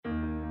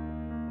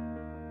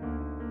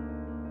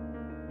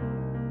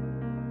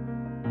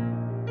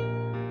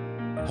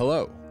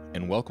Hello,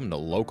 and welcome to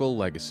Local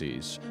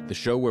Legacies, the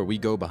show where we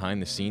go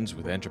behind the scenes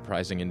with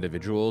enterprising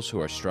individuals who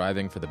are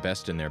striving for the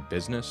best in their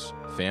business,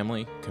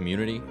 family,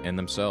 community, and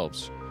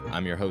themselves.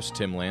 I'm your host,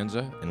 Tim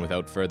Lanza, and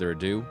without further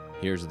ado,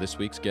 here's this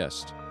week's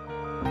guest.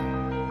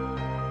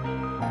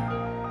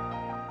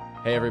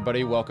 Hey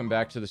everybody, welcome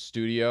back to the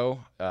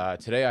studio.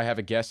 Today I have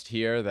a guest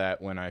here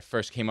that when I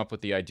first came up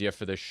with the idea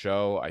for this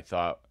show, I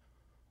thought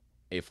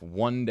if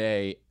one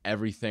day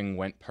everything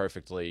went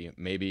perfectly,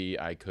 maybe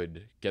I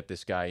could get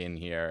this guy in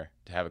here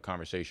to have a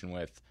conversation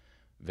with.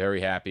 Very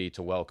happy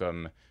to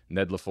welcome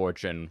Ned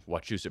LaFortune,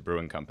 Wachusett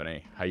Brewing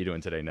Company. How you doing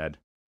today, Ned?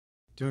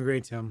 Doing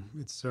great, Tim.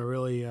 It's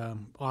really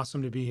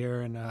awesome to be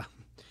here, and I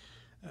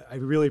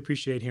really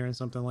appreciate hearing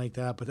something like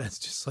that, but that's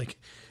just like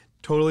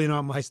totally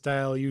not my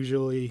style.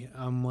 Usually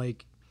I'm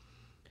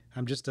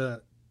just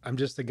a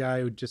guy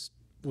who just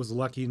was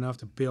lucky enough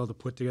to be able to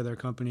put together a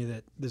company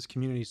that this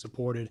community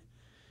supported,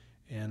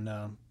 and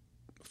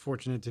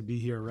fortunate to be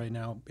here right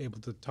now, able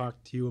to talk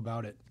to you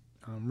about it.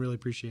 Really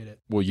appreciate it.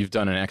 Well, you've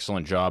done an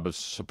excellent job of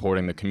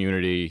supporting the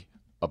community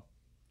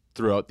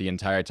throughout the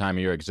entire time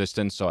of your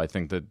existence, so I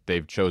think that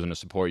they've chosen to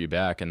support you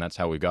back, and that's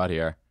how we got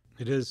here.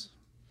 It is.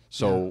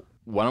 So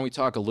why don't we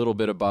talk a little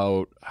bit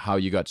about how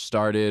you got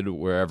started,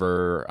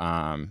 wherever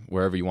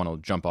you want to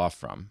jump off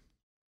from?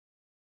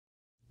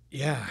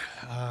 Yeah,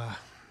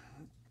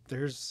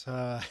 there's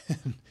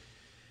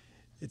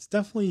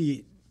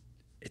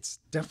it's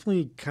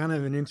definitely kind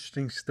of an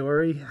interesting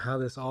story how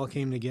this all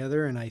came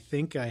together, and I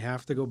think I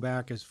have to go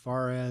back as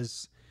far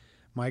as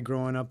my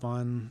growing up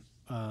on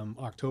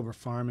October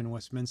Farm in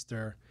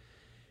Westminster,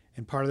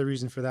 and part of the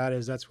reason for that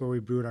is that's where we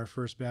brewed our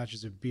first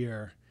batches of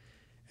beer,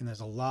 and there's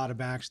a lot of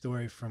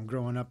backstory from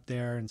growing up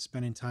there and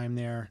spending time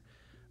there,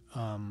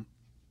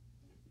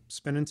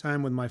 spending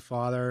time with my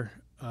father,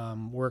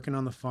 working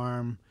on the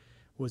farm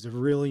was a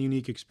really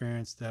unique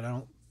experience that I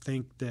don't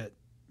think that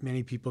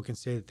many people can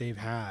say that they've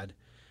had.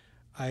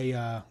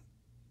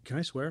 Can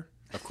I swear?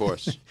 Of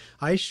course.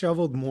 I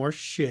shoveled more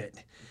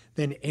shit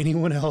than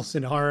anyone else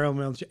in our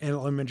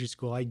elementary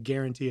school. I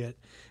guarantee it,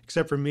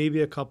 except for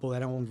maybe a couple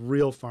that owned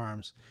real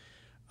farms.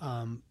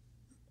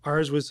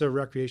 Ours was a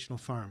recreational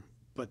farm,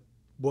 but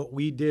what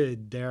we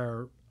did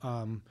there,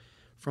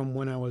 from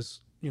when I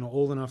was,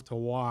 old enough to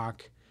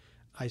walk,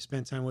 I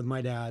spent time with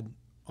my dad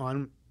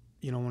on,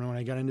 when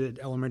I got into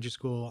elementary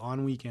school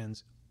on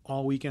weekends,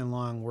 all weekend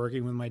long,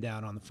 working with my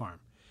dad on the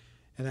farm.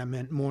 And that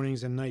meant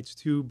mornings and nights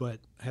too, but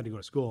I had to go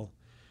to school.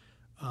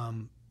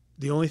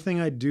 The only thing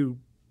I'd do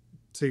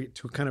to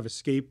kind of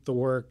escape the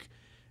work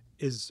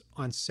is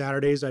on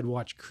Saturdays I'd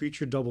watch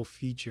Creature Double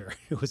Feature.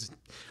 It was a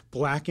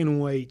black and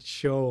white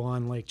show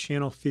on like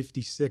channel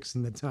 56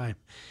 in the time.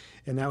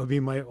 And that would be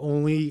my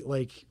only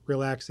like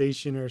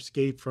relaxation or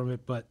escape from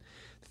it. But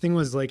the thing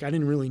was, like, I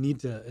didn't really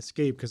need to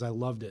escape because I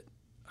loved it.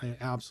 I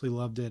absolutely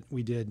loved it.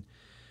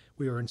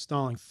 We were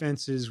installing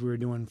fences, we were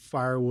doing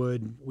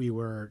firewood, we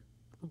were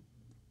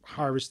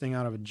harvesting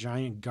out of a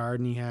giant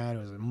garden he had. It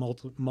was a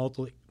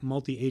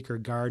multi-acre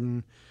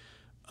garden.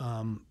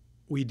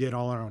 We did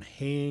all our own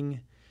haying.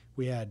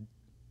 We had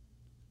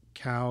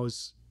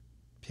cows,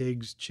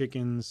 pigs,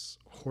 chickens,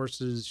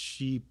 horses,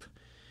 sheep.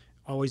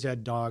 Always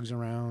had dogs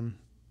around,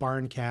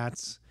 barn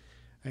cats.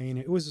 I mean,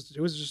 it was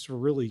just a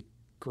really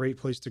great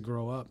place to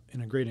grow up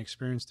and a great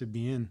experience to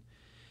be in.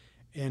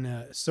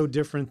 And so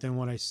different than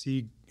what I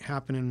see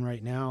happening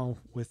right now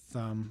with,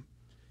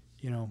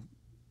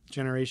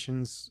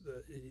 generations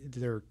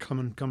that are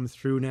coming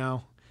through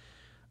now.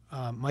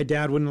 My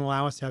dad wouldn't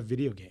allow us to have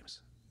video games.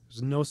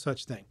 There's no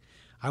such thing.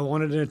 I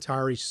wanted an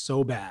Atari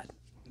so bad.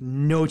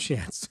 No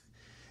chance.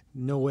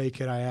 No way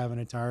could I have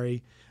an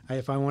Atari.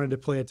 If I wanted to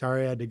play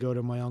Atari, I had to go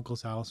to my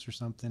uncle's house or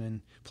something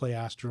and play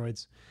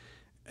Asteroids.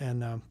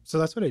 And so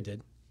that's what I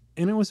did.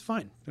 And it was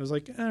fine. I was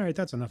like, all right,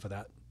 that's enough of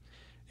that.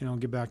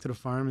 Get back to the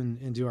farm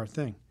and do our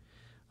thing.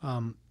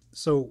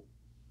 So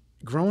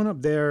growing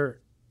up there,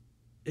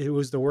 it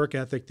was the work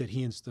ethic that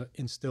he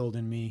instilled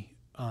in me.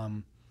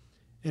 And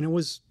it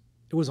was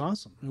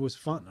awesome. It was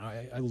fun.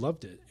 I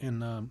loved it.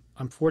 And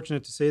I'm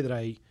fortunate to say that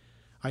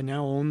I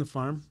now own the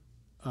farm.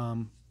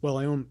 Well,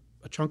 I own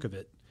a chunk of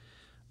it.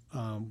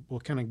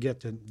 We'll kind of get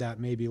to that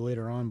maybe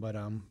later on, but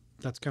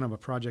that's kind of a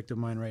project of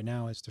mine right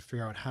now, is to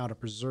figure out how to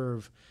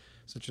preserve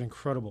such an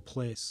incredible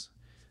place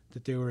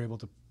that they were able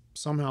to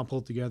somehow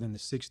pull together in the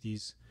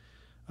 60s.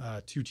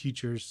 Two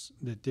teachers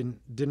that didn't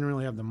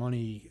really have the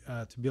money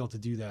to be able to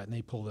do that, and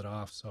they pulled it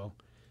off. So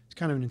it's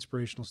kind of an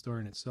inspirational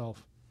story in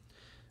itself.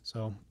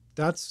 So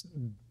that's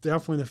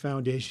definitely the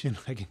foundation.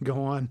 I can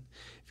go on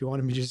if you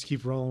wanted me to just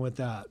keep rolling with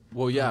that.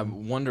 Well, yeah,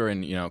 I'm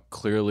wondering,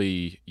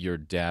 clearly your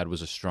dad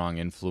was a strong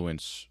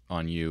influence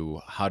on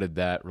you. How did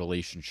that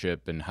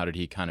relationship and how did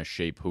he kind of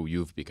shape who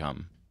you've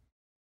become?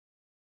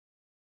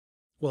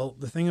 Well,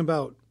 the thing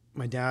about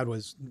my dad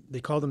was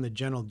they called him the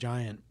Gentle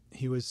Giant.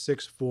 He was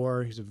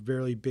 6'4". He's a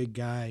very big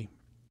guy,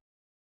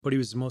 but he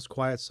was the most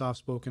quiet,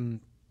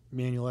 soft-spoken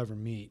man you'll ever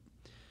meet.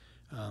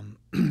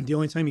 The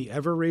only time he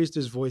ever raised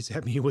his voice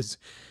at me was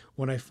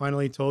when I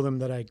finally told him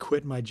that I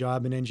quit my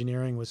job in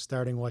engineering, was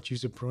starting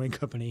Wachusett Brewing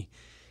Company.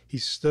 He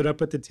stood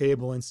up at the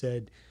table and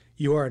said,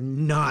 "You are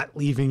not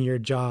leaving your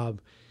job."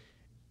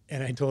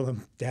 And I told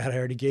him, "Dad, I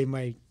already gave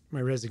my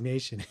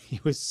resignation." He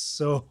was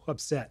so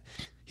upset.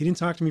 He didn't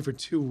talk to me for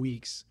 2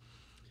 weeks.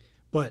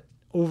 But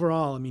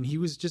overall, I mean, he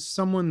was just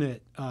someone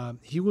that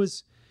he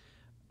was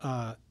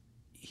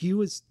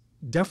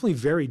definitely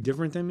very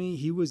different than me.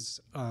 He was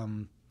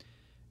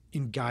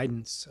in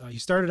guidance. He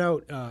started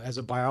out as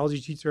a biology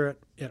teacher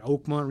at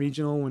Oakmont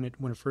Regional when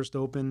it first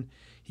opened.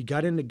 He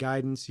got into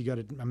guidance. He got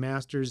a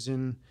master's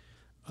in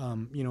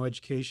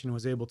education.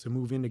 Was able to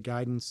move into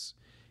guidance.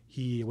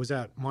 He was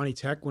at Monty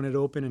Tech when it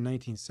opened in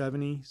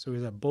 1970. So he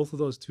was at both of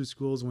those two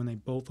schools when they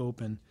both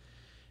opened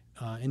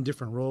in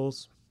different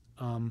roles.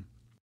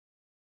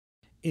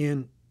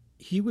 And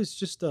he was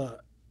just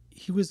a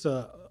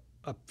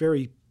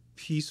very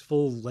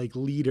peaceful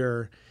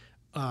leader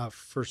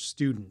for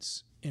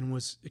students, and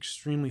was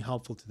extremely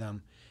helpful to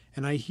them.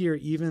 And I hear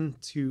even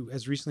to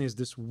as recently as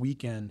this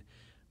weekend,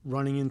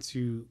 running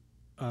into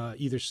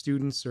either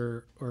students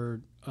or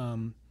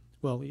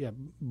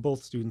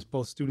both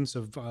students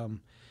of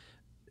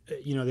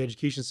the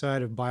education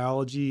side of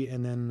biology,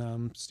 and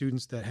then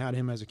students that had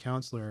him as a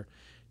counselor,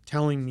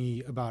 telling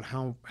me about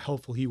how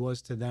helpful he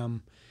was to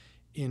them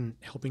in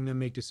helping them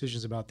make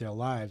decisions about their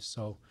lives.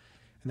 So,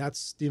 and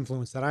that's the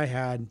influence that I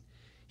had.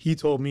 He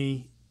told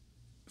me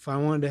if I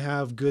wanted to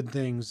have good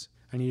things,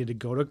 I needed to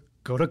go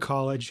to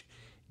college,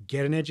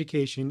 get an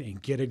education,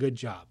 and get a good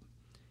job.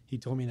 He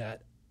told me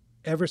that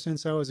ever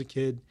since I was a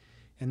kid,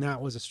 and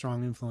that was a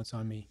strong influence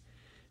on me.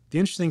 The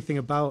interesting thing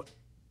about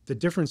the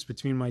difference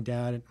between my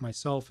dad and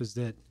myself is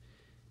that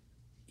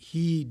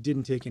he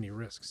didn't take any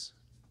risks,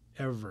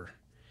 ever.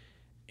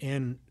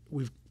 And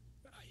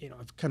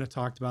I've kind of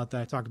talked about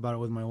that. I talked about it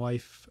with my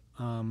wife,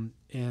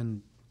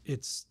 and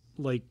it's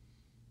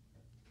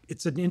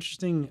an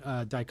interesting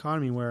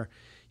dichotomy where,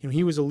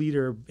 he was a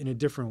leader in a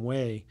different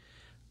way.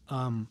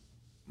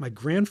 My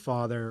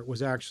grandfather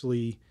was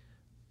actually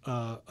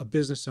a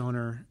business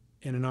owner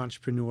and an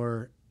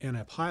entrepreneur and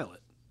a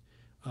pilot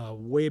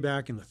way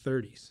back in the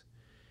 30s.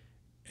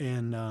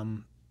 And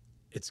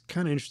it's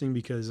kind of interesting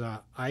because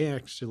I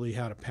actually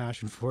had a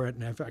passion for it,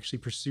 and I've actually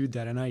pursued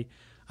that. And I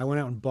went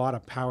out and bought a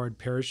powered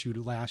parachute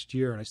last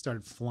year, and I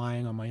started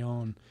flying on my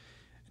own.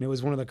 And it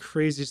was one of the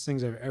craziest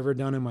things I've ever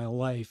done in my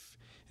life.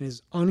 And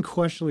is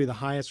unquestionably the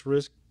highest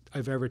risk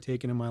I've ever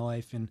taken in my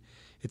life. And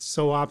it's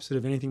so opposite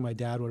of anything my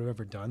dad would have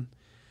ever done.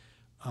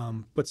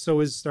 But so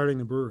is starting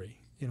the brewery.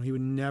 He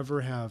would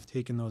never have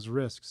taken those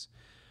risks.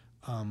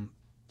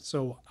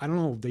 So I don't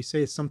know. They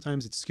say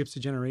sometimes it skips a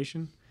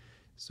generation.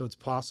 So it's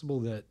possible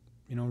that,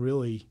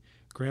 really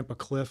Grandpa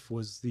Cliff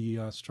was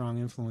the strong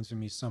influence in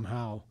me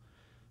somehow,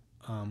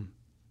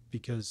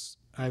 because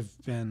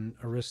I've been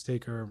a risk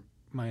taker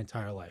my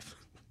entire life.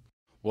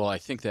 Well, I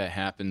think that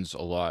happens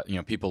a lot.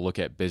 People look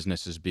at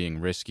business as being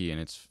risky, and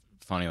it's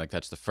funny,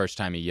 that's the first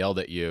time he yelled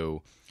at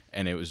you,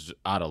 and it was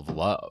out of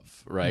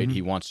love, right? Mm-hmm.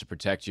 He wants to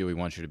protect you. He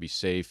wants you to be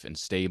safe and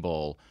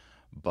stable.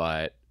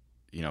 But,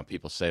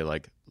 people say,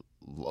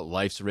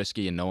 life's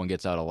risky and no one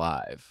gets out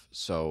alive.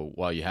 So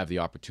while you have the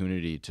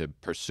opportunity to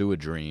pursue a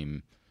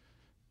dream,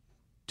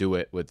 do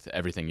it with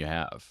everything you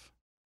have.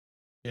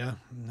 Yeah,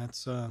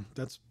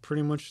 that's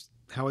pretty much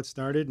how it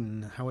started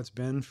and how it's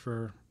been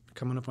for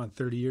coming up on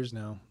 30 years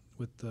now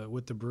with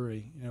the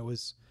brewery. It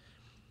was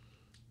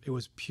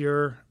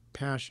pure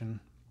passion.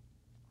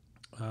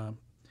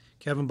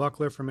 Kevin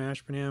Buckler from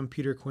Ashburnham,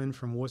 Peter Quinn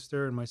from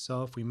Worcester, and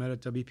myself, we met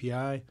at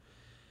WPI,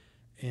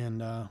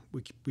 and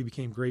we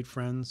became great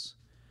friends.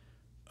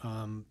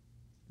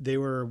 They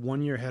were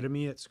 1 year ahead of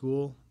me at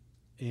school,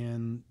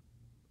 and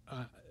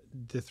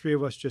the three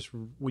of us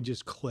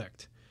just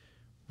clicked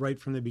right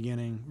from the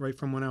beginning, right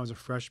from when I was a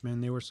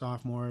freshman. They were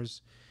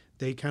sophomores.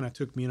 They kind of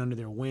took me under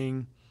their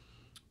wing,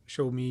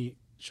 showed me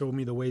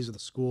the ways of the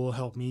school,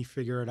 helped me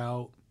figure it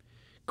out.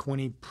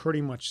 Quinny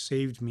pretty much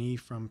saved me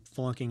from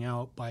flunking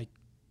out by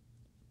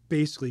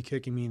basically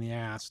kicking me in the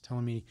ass,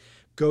 telling me,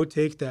 go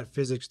take that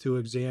physics 2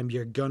 exam.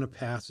 You're going to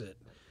pass it.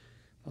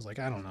 I was like,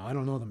 I don't know. I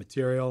don't know the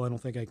material. I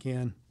don't think I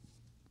can.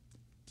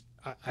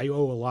 I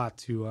owe a lot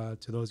to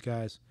those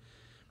guys.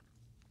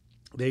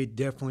 They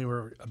definitely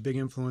were a big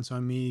influence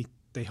on me.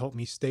 They helped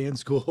me stay in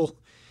school,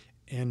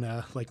 and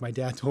like my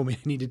dad told me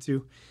I needed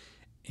to,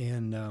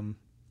 and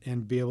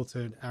be able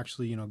to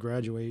actually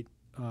graduate.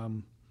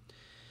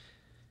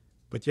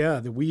 But yeah,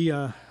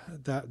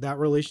 that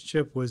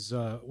relationship was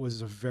a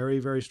very,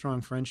 very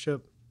strong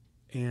friendship,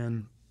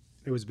 and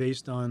it was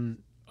based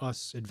on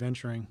us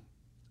adventuring.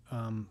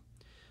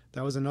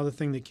 That was another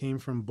thing that came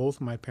from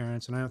both my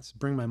parents, and I have to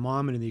bring my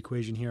mom into the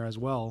equation here as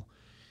well,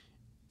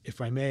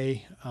 if I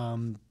may.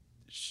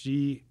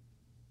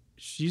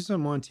 She's a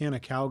Montana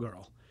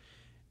cowgirl,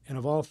 and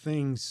of all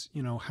things,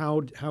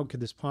 how could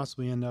this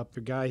possibly end up?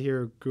 A guy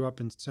here grew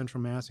up in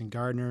Central Mass in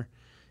Gardner,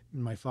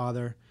 and my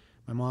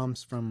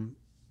mom's from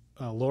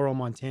Laurel,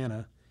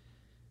 Montana.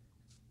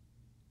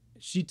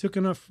 She took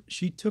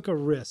a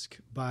risk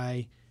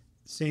by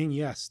saying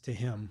yes to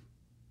him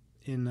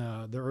in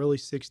the early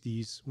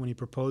 60s when he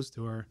proposed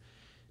to her,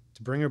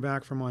 to bring her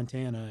back from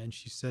Montana. And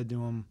she said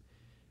to him,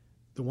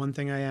 the one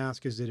thing I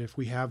ask is that if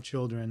we have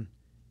children,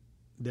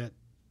 that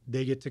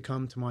they get to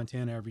come to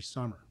Montana every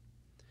summer.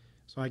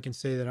 So I can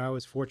say that I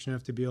was fortunate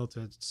enough to be able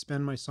to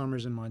spend my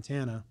summers in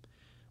Montana.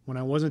 When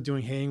I wasn't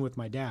doing haying with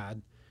my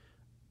dad,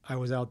 I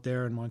was out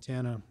there in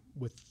Montana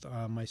with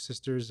my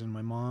sisters and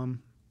my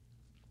mom,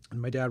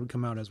 and my dad would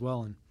come out as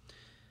well. And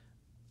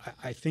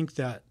I think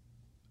that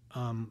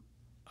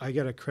I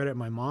got to credit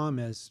my mom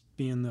as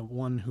being the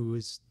one who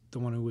was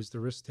the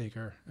risk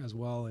taker as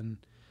well, and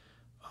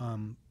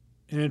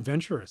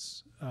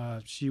adventurous.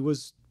 She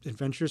was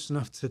adventurous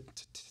enough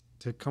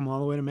to come all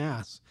the way to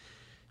Mass.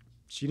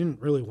 She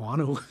didn't really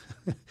want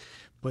to,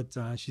 but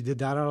she did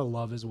that out of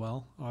love as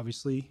well,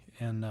 obviously.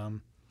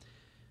 And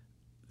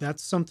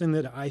that's something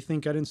that I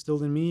think got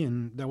instilled in me,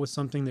 and that was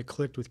something that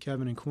clicked with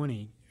Kevin and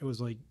Quinny. It was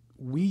like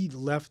we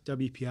left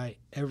WPI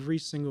every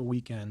single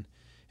weekend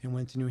and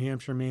went to New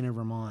Hampshire, Maine, and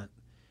Vermont.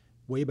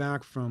 Way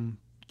back from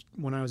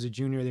when I was a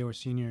junior, they were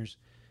seniors.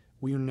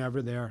 We were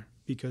never there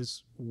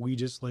because we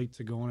just liked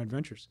to go on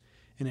adventures,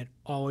 and it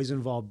always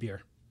involved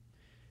beer.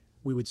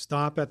 We would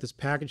stop at this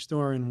package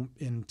store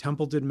in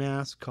Templeton,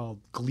 Mass, called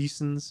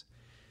Gleason's.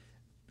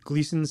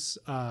 Gleason's,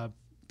 the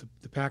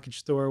package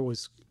store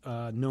was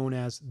known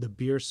as the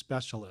beer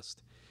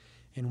specialist.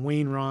 And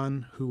Wayne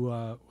Ron, who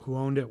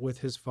owned it with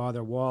his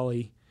father,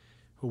 Wally,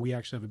 who we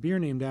actually have a beer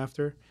named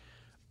after,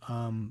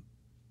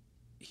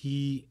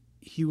 he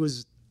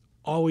was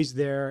always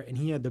there, and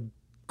he had the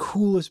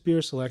coolest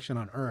beer selection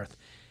on earth.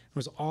 There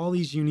was all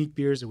these unique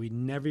beers that we'd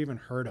never even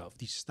heard of.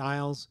 These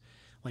styles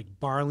like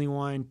barley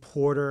wine,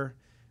 porter.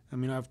 I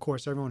mean, of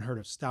course, everyone heard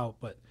of stout,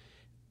 but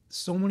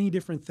so many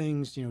different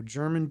things,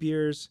 German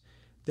beers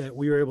that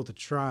we were able to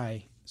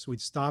try. So we'd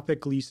stop at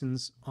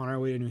Gleason's on our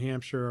way to New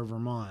Hampshire or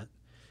Vermont.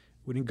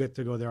 We didn't get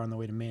to go there on the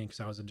way to Maine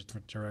because I was a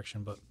different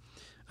direction. But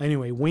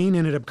anyway, Wayne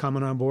ended up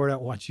coming on board at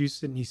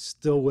Wachusett, and he's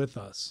still with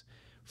us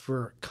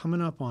for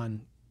coming up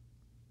on,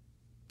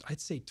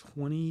 I'd say,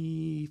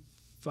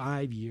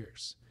 25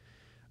 years.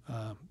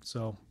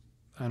 So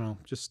I don't know,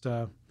 just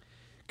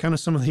kind of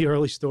some of the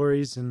early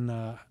stories. And,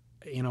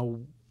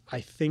 I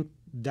think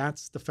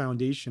that's the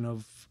foundation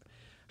of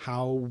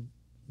how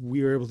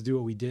we were able to do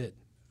what we did.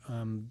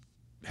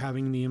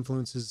 Having the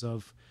influences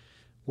of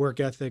work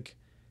ethic,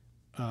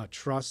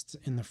 trust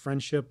in the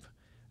friendship,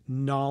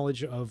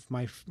 knowledge of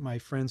my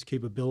friends'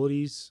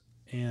 capabilities,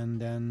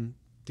 and then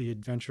the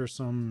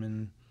adventuresome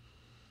and,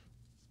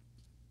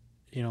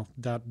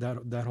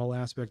 that whole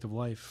aspect of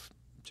life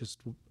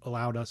just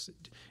allowed us.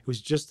 It was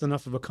just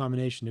enough of a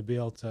combination to be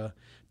able to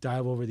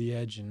dive over the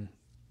edge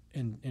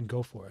and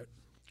go for it.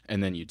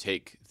 And then you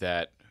take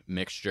that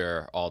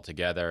mixture all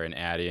together and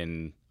add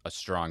in a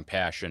strong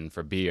passion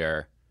for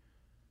beer,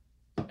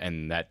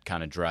 and that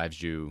kind of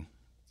drives you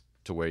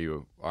to where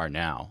you are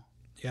now.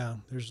 Yeah,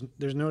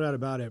 there's no doubt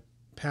about it.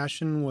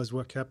 Passion was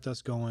what kept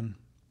us going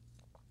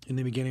in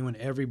the beginning when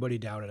everybody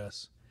doubted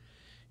us.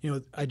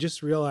 I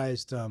just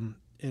realized,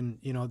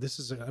 this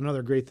is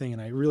another great thing,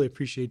 and I really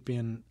appreciate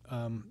being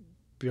able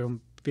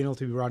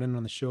to be brought in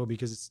on the show,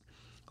 because it's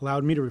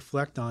allowed me to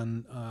reflect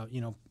on,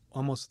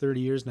 almost 30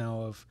 years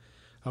now of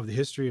the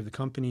history of the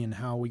company and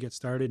how we get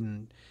started,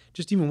 and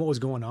just even what was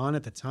going on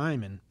at the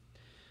time. And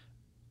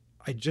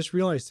I just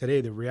realized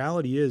today, the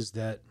reality is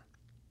that,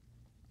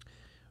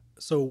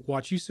 so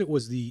Wachusett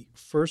was the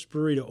first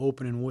brewery to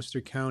open in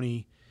Worcester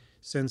County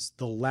since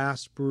the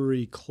last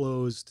brewery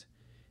closed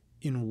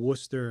in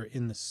Worcester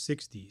in the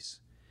 60s.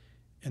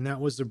 And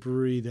that was the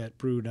brewery that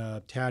brewed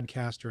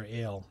Tadcaster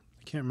Ale.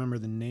 I can't remember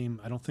the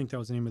name. I don't think that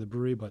was the name of the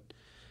brewery, but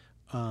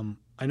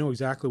I know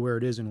exactly where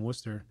it is in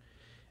Worcester.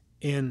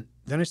 And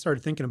then I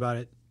started thinking about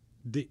it.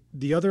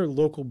 The other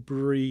local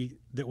brewery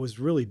that was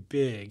really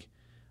big,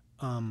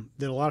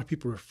 that a lot of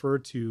people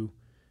referred to,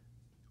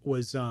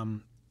 was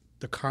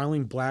the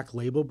Carling Black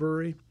Label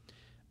Brewery.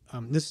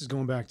 This is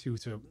going back to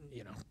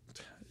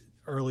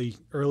early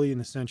in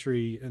the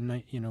century,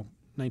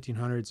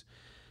 1900s.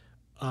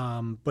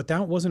 But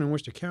that wasn't in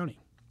Worcester County.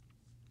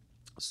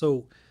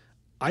 So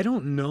I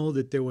don't know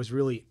that there was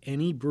really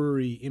any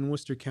brewery in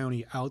Worcester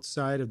County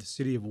outside of the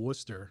city of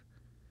Worcester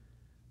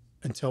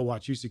until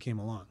Wachusett came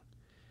along.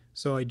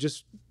 So I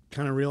just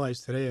kind of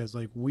realized today, I was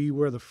like, we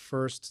were the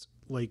first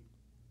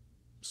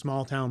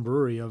small town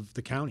brewery of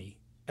the county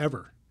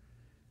ever.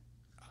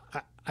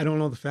 I don't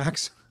know the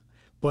facts,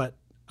 but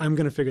I'm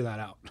going to figure that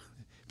out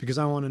because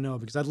I want to know,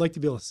 because I'd like to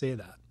be able to say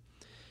that.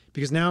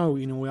 Because now,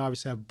 we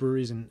obviously have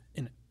breweries in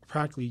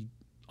practically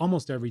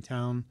almost every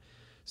town,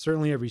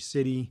 certainly every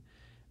city,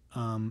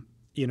 and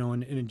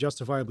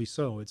justifiably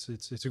so.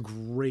 It's a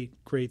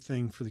great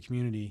thing for the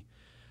community.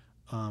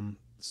 But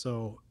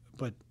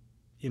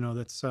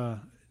that's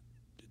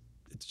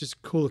it's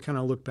just cool to kind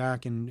of look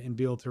back and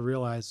be able to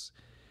realize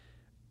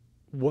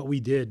what we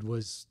did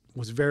was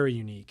very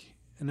unique.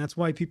 And that's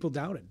why people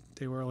doubted.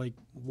 They were like,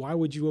 why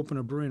would you open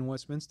a brewery in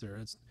Westminster?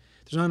 There's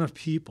not enough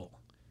people.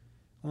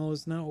 Well,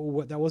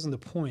 that wasn't the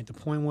point. The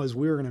point was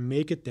we were going to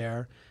make it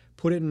there,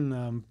 put it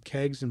in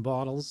kegs and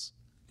bottles,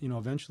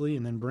 eventually,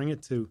 and then bring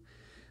it to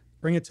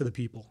the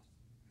people.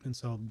 And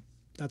so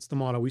that's the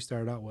motto we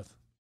started out with.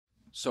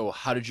 So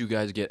how did you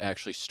guys get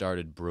actually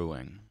started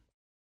brewing?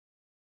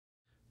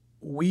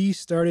 We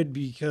started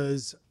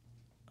because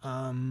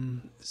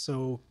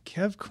so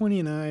Kev, Quinny,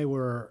 and I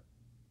were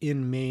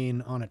in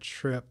Maine on a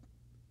trip.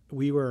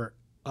 We were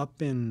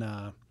up in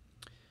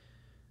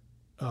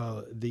the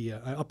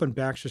up in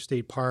Baxter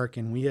State Park,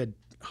 and we had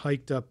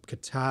hiked up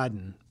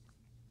Katahdin.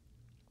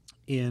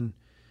 And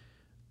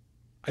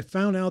I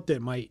found out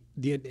that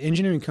the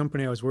engineering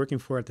company I was working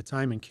for at the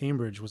time in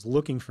Cambridge was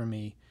looking for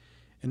me,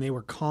 and they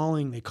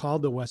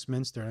called the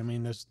Westminster. I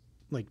mean, there's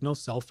like no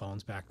cell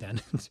phones back then.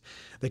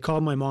 They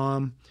called my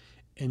mom,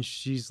 and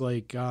she's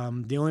like,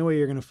 the only way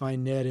you're going to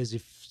find Ned is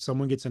if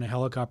someone gets in a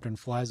helicopter and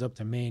flies up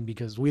to Maine,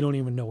 because we don't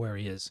even know where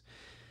he is.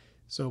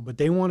 So, but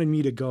they wanted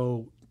me to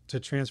go to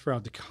transfer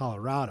out to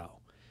Colorado.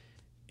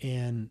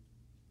 And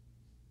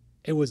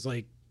it was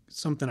like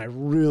something I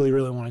really,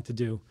 really wanted to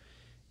do.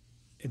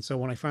 And so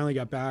when I finally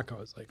got back, I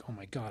was like, oh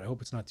my God, I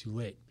hope it's not too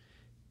late.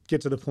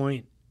 Get to the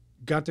point,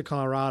 got to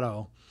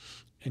Colorado,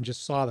 and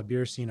just saw the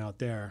beer scene out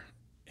there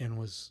and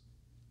was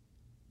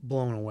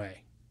blown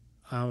away.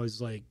 I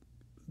was like,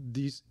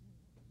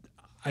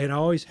 I had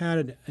always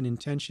had an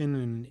intention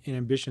and an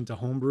ambition to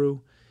homebrew,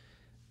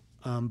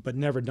 but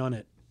never done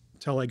it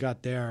until I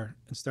got there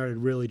and started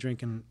really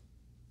drinking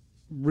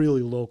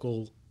really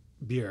local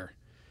beer.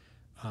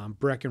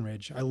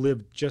 Breckenridge. I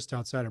lived just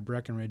outside of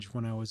Breckenridge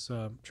when I was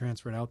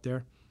transferred out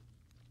there.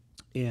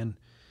 And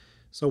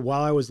so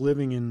while I was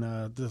living in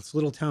this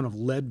little town of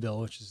Leadville,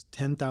 which is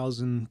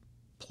 10,000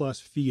 plus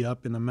feet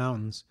up in the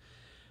mountains,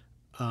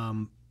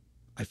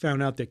 I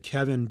found out that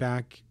Kevin,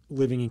 back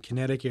living in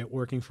Connecticut,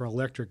 working for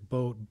Electric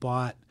Boat,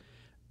 bought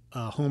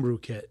a homebrew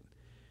kit.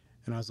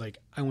 And I was like,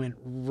 I went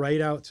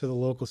right out to the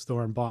local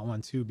store and bought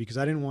one too, because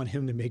I didn't want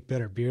him to make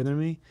better beer than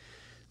me.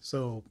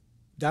 So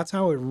that's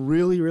how it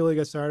really, really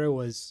got started.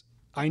 Was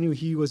I knew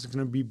he was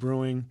going to be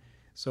brewing,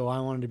 so I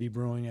wanted to be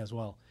brewing as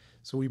well.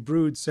 So we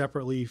brewed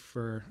separately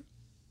for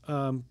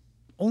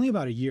only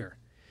about a year.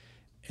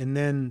 And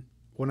then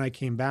when I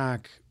came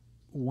back,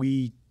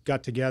 we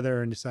got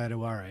together and decided,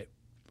 well, all right,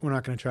 we're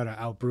not going to try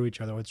to outbrew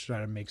each other. Let's try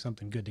to make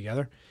something good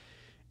together.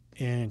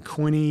 And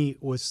Quinny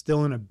was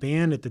still in a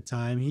band at the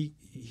time. He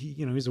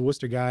he's a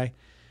Worcester guy.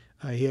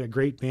 He had a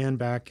great band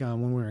back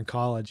when we were in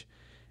college.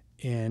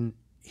 And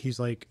he's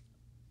like,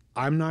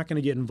 I'm not going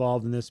to get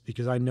involved in this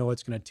because I know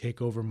it's going to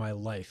take over my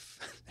life.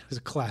 It was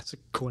a classic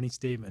Quinny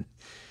statement.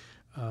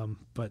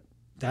 But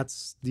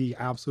that's the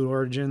absolute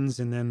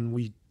origins. And then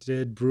we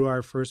did brew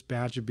our first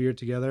batch of beer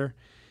together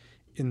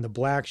in the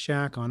Black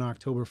Shack on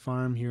October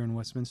Farm here in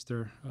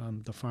Westminster,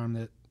 the farm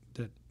that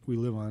we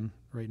live on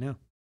right now.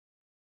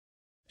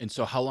 And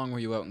so how long were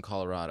you out in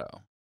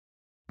Colorado?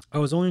 I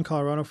was only in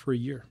Colorado for a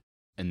year.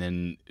 And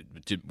then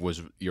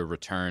was your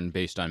return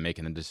based on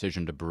making the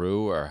decision to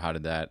brew, or how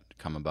did that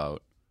come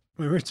about?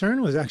 My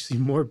return was actually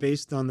more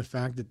based on the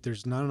fact that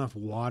there's not enough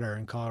water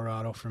in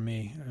Colorado for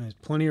me. There's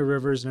plenty of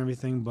rivers and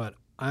everything, but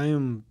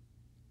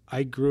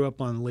I grew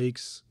up on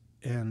lakes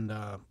and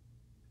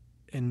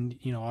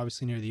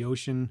obviously near the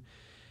ocean.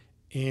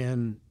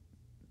 And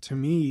to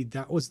me,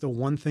 that was the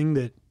one thing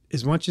that,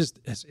 as much as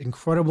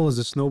incredible as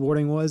the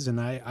snowboarding was, and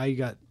I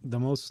got the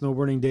most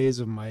snowboarding days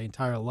of my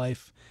entire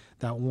life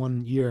that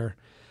one year,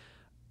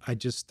 I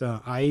just,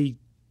 I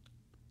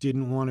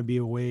didn't want to be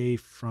away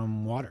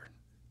from water.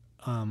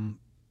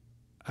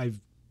 I've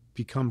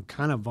become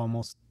kind of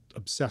almost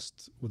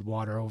obsessed with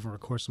water over the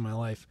course of my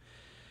life.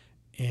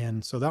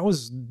 And so that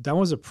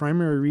was a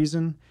primary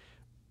reason.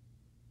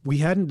 We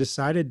hadn't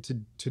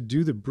decided to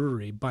do the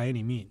brewery by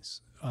any means.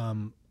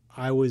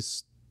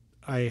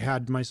 I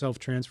had myself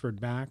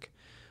transferred back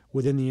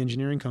within the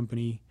engineering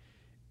company,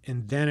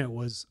 and then it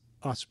was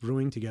us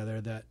brewing together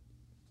that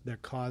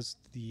caused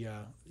it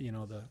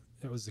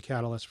was the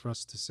catalyst for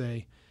us to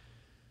say,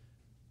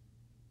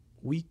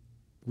 we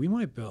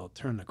might be able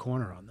to turn the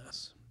corner on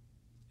this.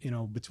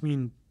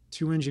 Between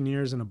two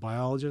engineers and a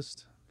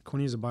biologist.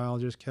 Quinny's a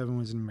biologist. Kevin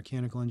was a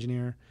mechanical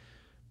engineer.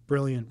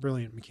 Brilliant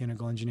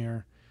mechanical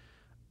engineer.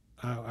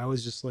 I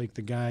was just like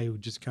the guy who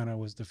just kind of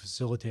was the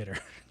facilitator.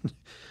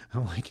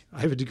 I'm like, I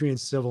have a degree in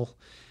civil.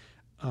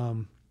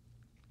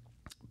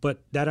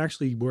 But that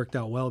actually worked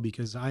out well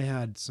because I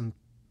had some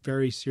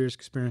very serious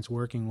experience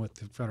working with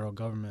the federal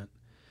government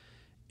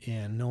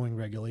and knowing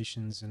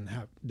regulations, and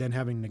then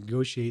having to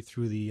negotiate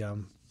through the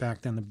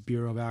back then the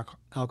Bureau of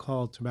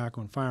Alcohol,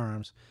 Tobacco, and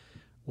Firearms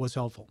was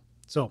helpful.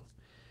 So,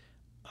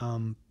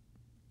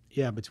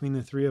 between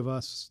the three of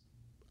us,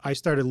 I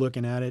started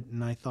looking at it,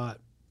 and I thought,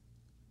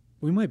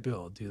 we might be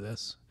able to do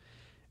this.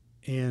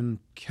 And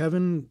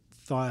Kevin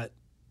thought,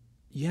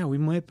 yeah, we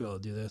might be able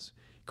to do this.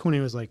 Quinny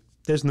was like,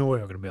 there's no way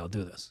we're going to be able to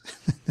do this.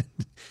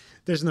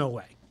 There's no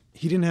way.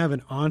 He didn't have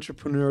an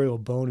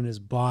entrepreneurial bone in his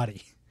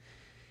body.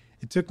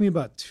 It took me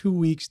about 2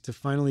 weeks to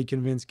finally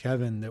convince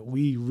Kevin that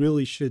we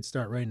really should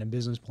start writing a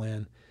business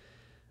plan.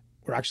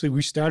 Or actually,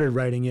 we started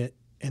writing it,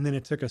 and then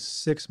it took us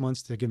 6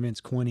 months to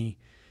convince Quinny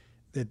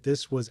that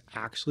this was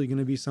actually going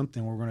to be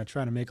something we're going to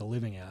try to make a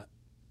living at.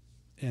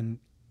 And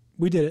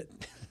we did it.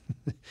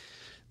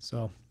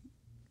 So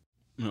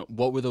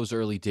What were those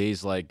early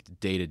days like,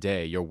 day to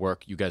day? Your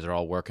work, you guys are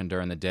all working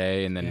during the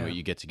day, and then Yeah.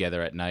 you get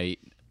together at night.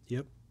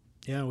 Yep.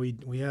 Yeah,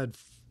 we had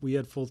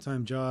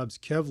full-time jobs.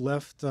 Kev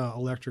left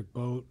Electric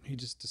Boat. He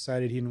just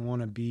decided he didn't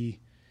want to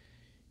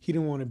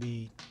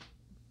be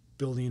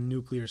building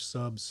nuclear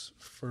subs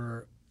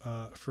for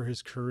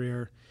his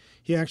career.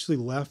 He actually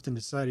left and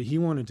decided he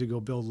wanted to go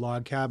build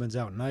log cabins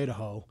out in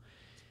Idaho,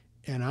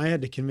 and I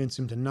had to convince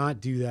him to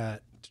not do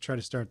that to try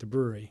to start the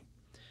brewery.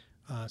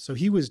 So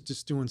he was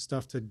just doing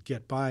stuff to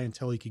get by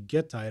until he could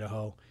get to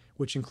Idaho,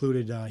 which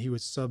included he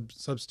was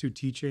substitute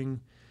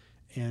teaching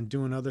and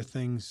doing other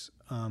things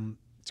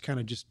to kind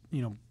of just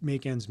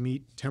make ends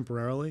meet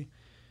temporarily.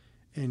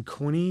 And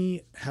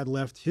Quinny had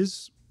left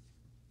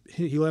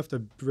he left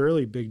a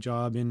really big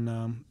job in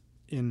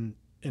an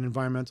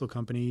environmental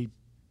company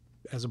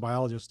as a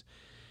biologist,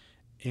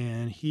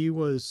 and he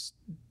was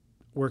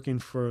working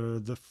for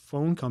the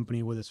phone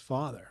company with his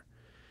father.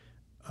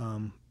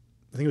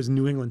 I think it was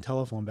New England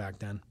Telephone back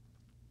then,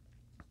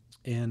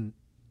 and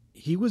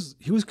he was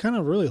kind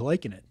of really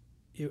liking it.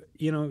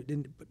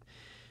 But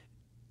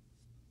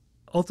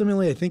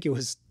ultimately, I think it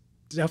was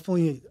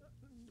definitely,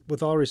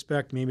 with all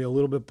respect, maybe a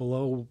little bit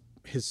below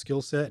his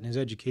skill set and his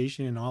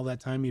education and all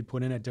that time he'd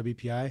put in at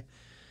WPI.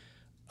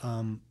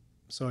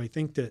 So I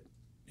think that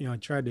I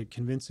tried to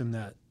convince him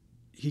that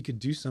he could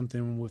do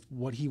something with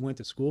what he went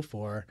to school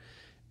for,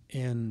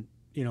 and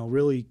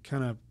really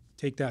kind of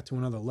take that to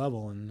another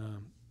level. And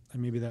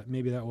maybe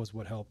that was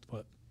what helped.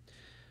 But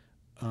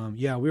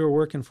yeah, we were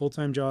working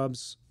full-time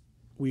jobs.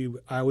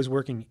 I was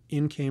working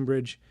in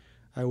Cambridge.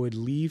 I would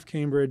leave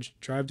Cambridge,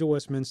 drive to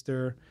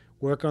Westminster,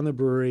 work on the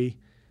brewery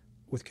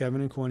with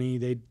Kevin and Quinny.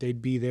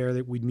 They'd be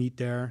there. We'd meet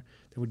there.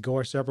 Then we'd go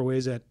our separate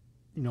ways at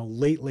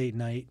late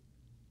night.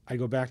 I'd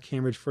go back to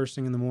Cambridge first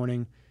thing in the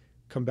morning,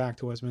 come back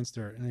to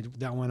Westminster, and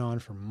that went on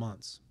for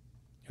months.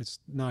 It's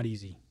not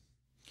easy.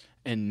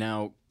 And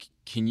now,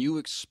 can you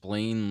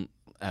explain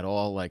at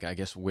all, like, I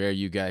guess, where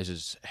you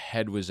guys'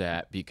 head was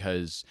at?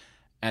 Because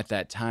at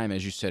that time,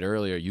 as you said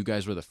earlier, you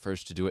guys were the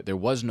first to do it. There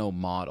was no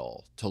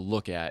model to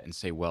look at and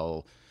say,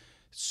 well,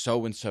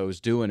 so-and-so's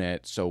doing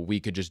it, so we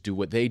could just do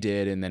what they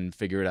did and then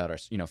figure it out,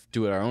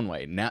 do it our own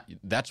way. Now,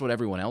 that's what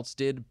everyone else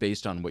did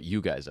based on what you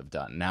guys have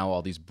done. Now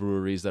all these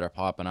breweries that are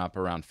popping up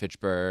around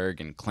Fitchburg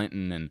and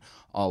Clinton and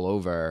all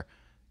over,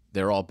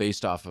 they're all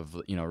based off of,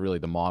 really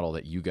the model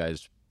that you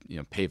guys,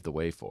 paved the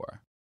way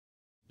for.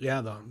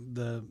 Yeah,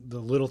 the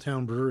little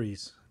town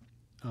breweries,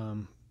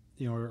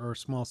 or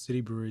small city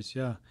breweries,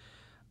 yeah.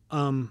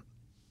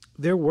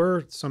 There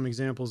were some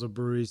examples of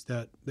breweries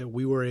that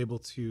we were able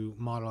to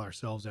model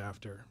ourselves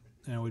after.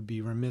 And I would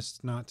be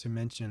remiss not to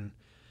mention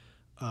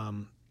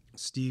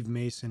Steve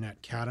Mason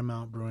at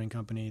Catamount Brewing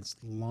Company. It's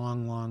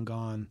long, long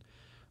gone,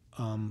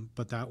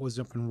 but that was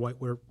up in White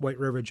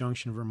River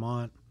Junction,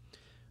 Vermont.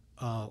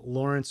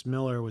 Lawrence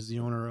Miller was the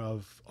owner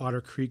of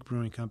Otter Creek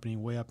Brewing Company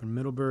way up in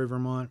Middlebury,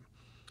 Vermont.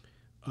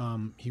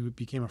 He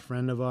became a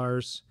friend of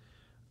ours.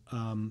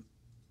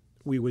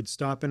 We would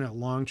stop in at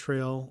Long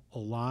Trail a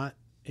lot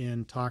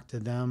and talk to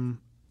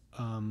them.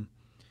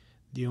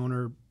 The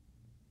owner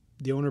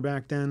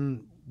back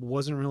then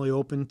wasn't really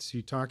open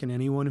to talking to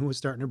anyone who was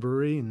starting a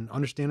brewery, and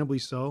understandably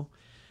so.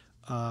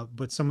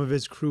 But some of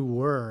his crew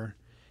were,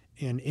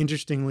 and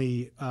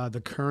interestingly,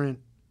 the current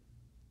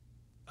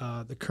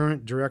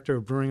director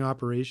of brewing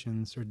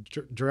operations, or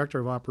director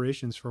of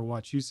operations for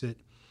Wachusett,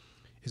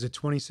 is a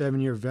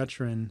 27-year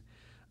veteran,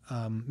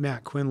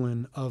 Matt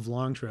Quinlan of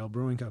Long Trail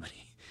Brewing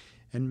Company.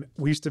 And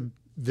we used to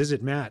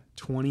visit Matt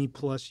 20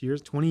 plus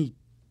years,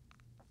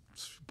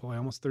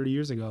 almost 30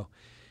 years ago.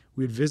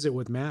 We'd visit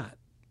with Matt,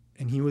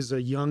 and he was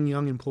a young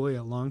employee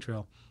at Long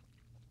Trail,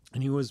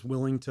 and he was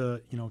willing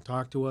to,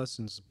 talk to us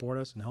and support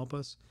us and help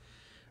us.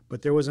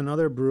 But there was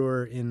another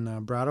brewer in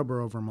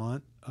Brattleboro,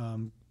 Vermont,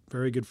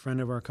 very good friend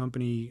of our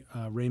company,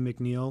 Ray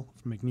McNeil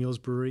from McNeil's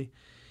Brewery.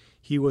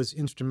 He was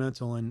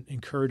instrumental in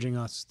encouraging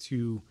us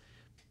to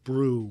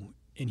brew,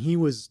 and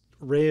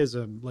Ray is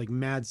a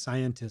mad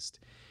scientist,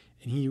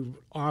 and he would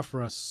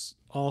offer us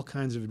all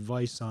kinds of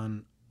advice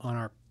on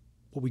our,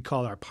 what we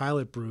call our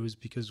pilot brews,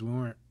 because we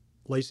weren't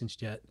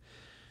licensed yet.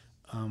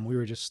 We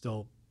were just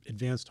still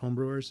advanced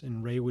homebrewers,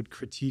 and Ray would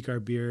critique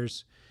our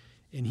beers,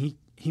 and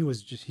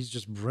he's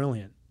just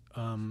brilliant.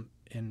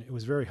 And it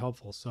was very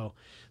helpful. So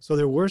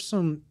there were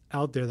some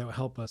out there that would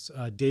help us.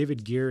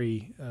 David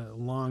Geary, a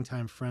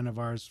longtime friend of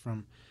ours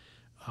from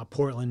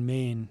Portland,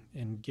 Maine,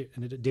 and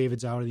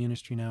David's out of the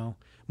industry now.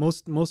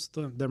 Most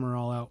of them are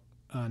all out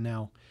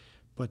now,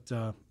 but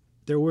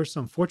there were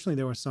some. Fortunately,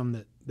 there were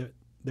some that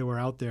were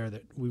out there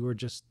that we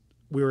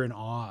were in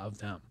awe of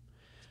them.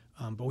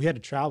 But we had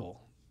to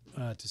travel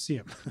to see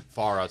them.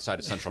 Far outside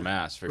of Central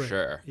Mass, for Right.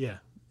 sure.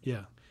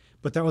 Yeah.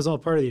 But that was all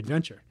part of the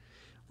adventure.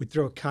 We'd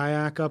throw a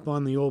kayak up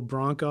on the old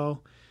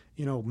Bronco,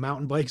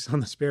 mountain bikes on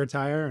the spare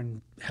tire,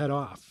 and head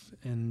off.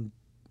 And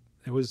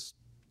it was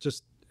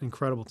just an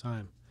incredible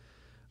time.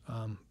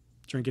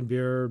 Drinking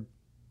beer,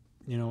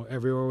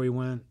 everywhere we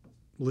went,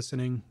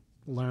 listening,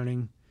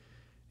 learning.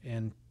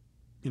 And,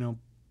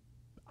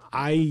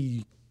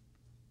 I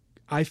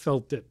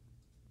felt that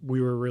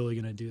we were really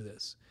going to do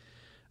this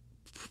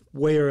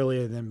way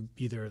earlier than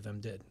either of them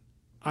did.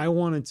 I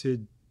wanted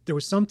to, there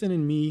was something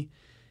in me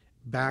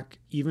back,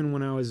 even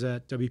when I was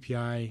at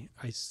WPI,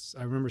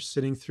 I remember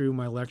sitting through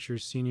my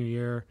lectures senior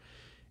year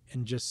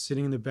and just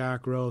sitting in the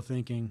back row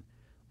thinking,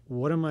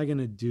 what am I going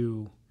to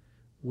do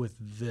with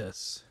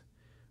this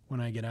when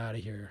I get out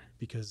of here?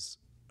 Because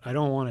I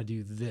don't want to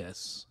do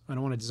this. I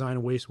don't want to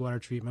design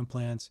wastewater treatment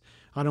plants.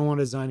 I don't want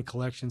to design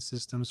collection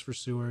systems for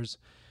sewers.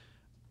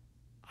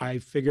 I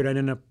figured I'd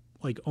end up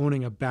like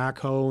owning a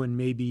backhoe and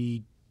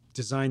maybe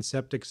design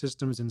septic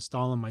systems,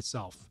 install them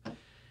myself.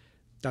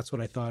 That's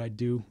what I thought I'd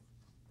do.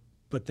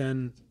 But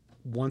then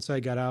once I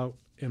got out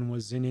and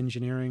was in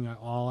engineering,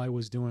 all I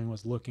was doing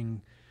was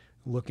looking.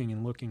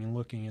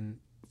 And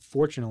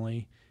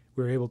fortunately,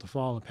 we were able to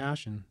follow the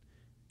passion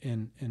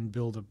and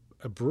build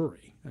a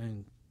brewery.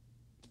 And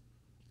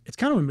it's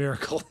kind of a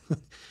miracle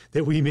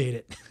that we made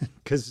it,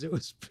 because it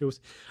was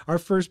our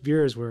first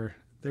beers were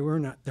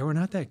not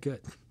that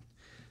good.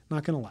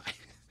 Not gonna lie.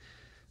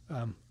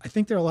 I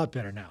think they're a lot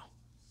better now.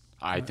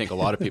 I think a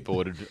lot of people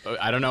would.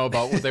 I don't know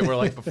about what they were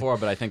like before,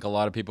 but I think a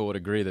lot of people would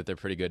agree that they're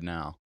pretty good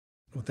now.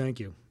 Well, thank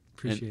you.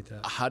 Appreciate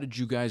that. How did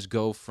you guys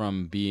go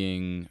from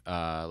being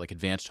like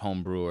advanced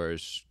home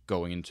brewers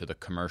going into the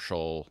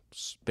commercial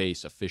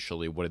space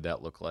officially? What did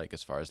that look like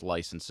as far as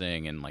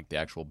licensing and like the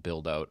actual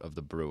build out of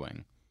the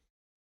brewing?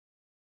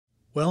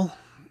 Well,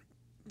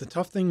 the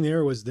tough thing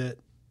there was that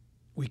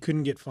we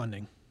couldn't get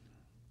funding.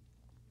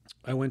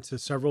 I went to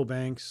several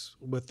banks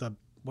with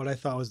what I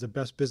thought was the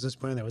best business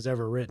plan that was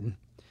ever written,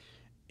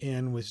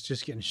 and was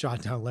just getting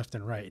shot down left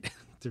and right.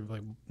 They're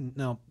like,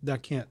 no,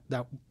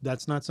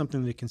 that's not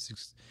something that can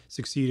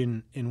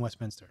succeed in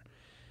Westminster.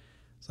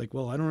 It's like,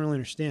 well, I don't really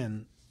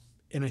understand.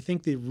 And I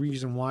think the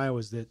reason why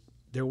was that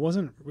there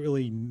weren't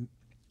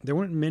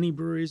many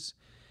breweries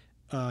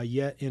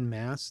yet in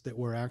mass that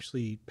were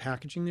actually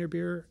packaging their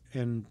beer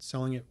and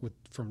selling it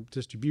from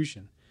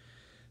distribution.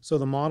 So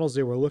the models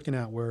they were looking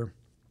at were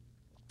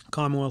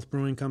Commonwealth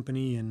Brewing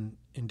Company in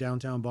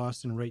downtown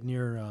Boston, right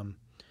near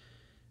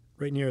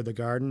the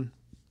Garden.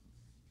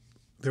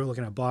 They were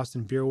looking at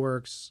Boston Beer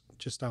Works,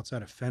 just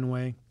outside of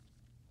Fenway.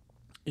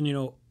 And,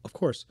 of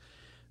course,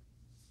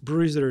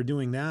 breweries that are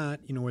doing that,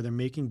 where they're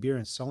making beer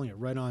and selling it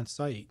right on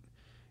site,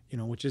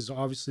 which is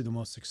obviously the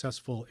most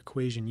successful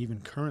equation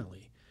even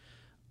currently.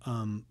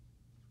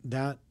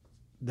 That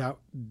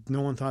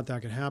no one thought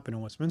that could happen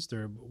in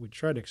Westminster, but we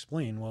tried to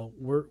explain, well,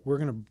 we're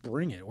going to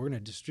bring it. We're going to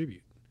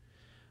distribute.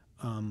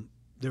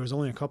 There was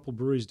only a couple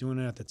breweries doing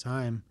it at the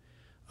time,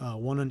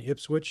 one in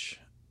Ipswich,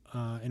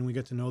 and we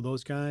got to know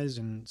those guys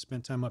and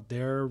spent time up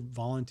there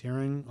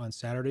volunteering on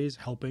Saturdays,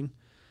 helping,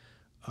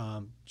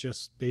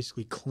 just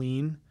basically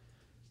clean.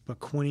 But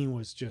Quinny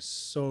was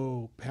just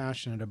so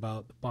passionate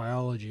about the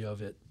biology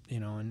of it,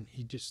 and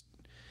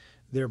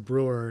their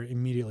brewer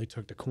immediately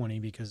took to Quinny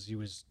because he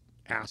was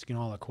asking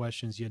all the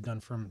questions. He had done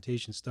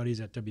fermentation studies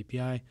at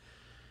WPI.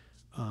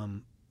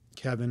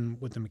 Kevin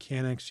with the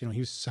mechanics, he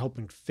was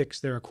helping fix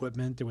their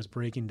equipment that was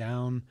breaking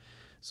down.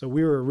 So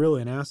we were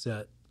really an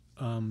asset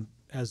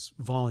as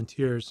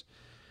volunteers.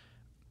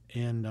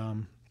 And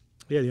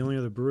the only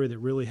other brewery that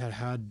really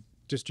had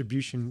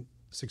distribution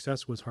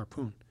success was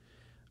Harpoon.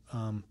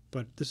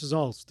 But this is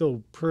all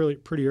still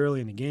pretty early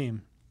in the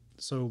game,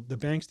 so the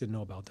banks didn't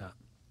know about that.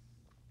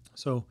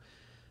 So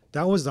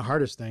that was the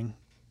hardest thing.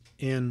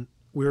 And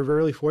we were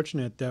very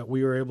fortunate that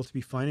we were able to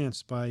be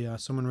financed by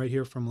someone right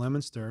here from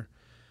Leominster.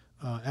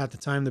 At the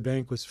time, the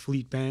bank was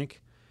Fleet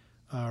Bank.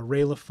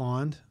 Ray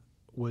LaFond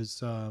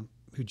was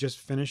who just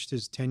finished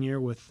his tenure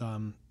with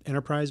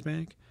Enterprise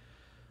Bank.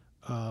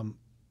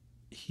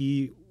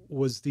 He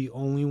was the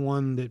only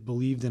one that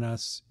believed in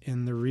us,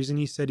 and the reason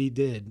he said he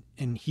did,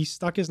 and he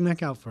stuck his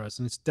neck out for us,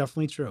 and it's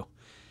definitely true,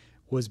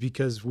 was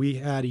because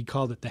he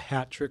called it the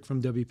hat trick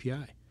from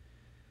WPI.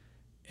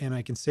 And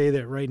I can say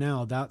that right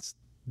now, that's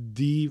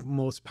the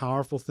most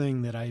powerful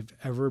thing that I've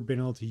ever been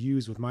able to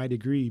use with my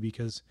degree,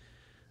 because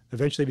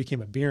eventually I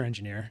became a beer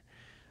engineer.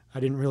 I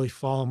didn't really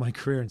follow my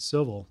career in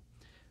civil,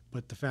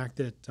 but the fact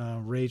that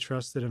Ray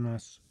trusted in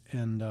us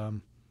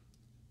and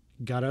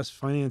got us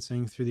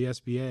financing through the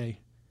SBA,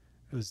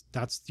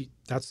 that's the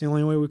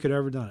only way we could have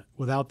ever done it.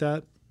 Without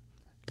that,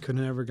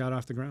 couldn't have ever got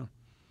off the ground.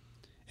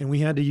 And we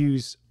had to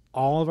use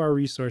all of our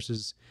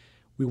resources.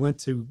 We went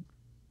to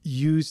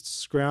used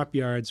scrap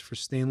yards for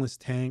stainless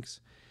tanks,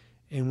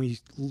 and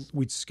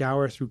we'd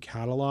scour through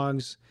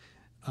catalogs.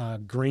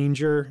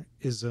 Granger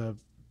is a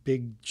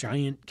big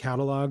giant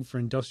catalog for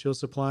industrial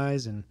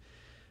supplies, and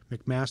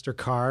McMaster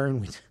Carr,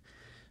 and we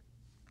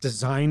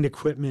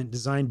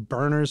designed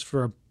burners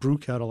for a brew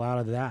kettle out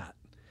of that.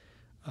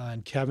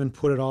 And Kevin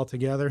put it all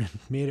together and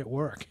made it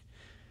work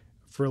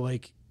for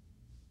like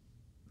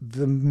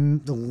the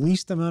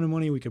least amount of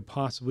money we could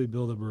possibly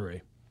build a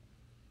brewery.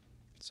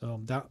 So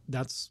that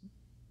was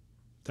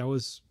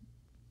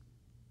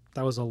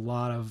a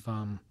lot of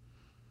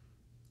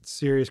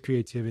serious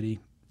creativity.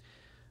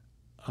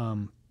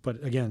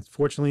 But again,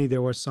 fortunately,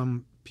 there were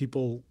some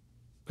people,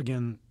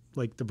 again,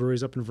 like the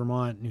breweries up in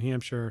Vermont, New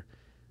Hampshire,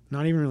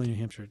 not even really New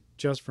Hampshire,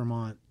 just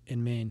Vermont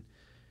and Maine,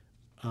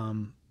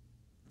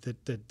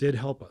 that did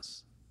help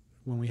us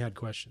when we had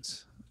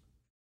questions.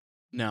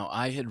 Now,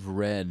 I had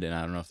read, and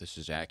I don't know if this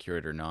is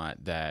accurate or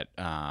not, that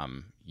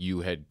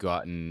you had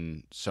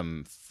gotten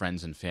some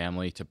friends and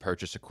family to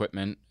purchase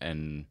equipment,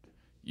 and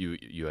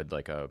you had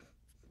like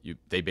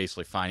they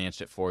basically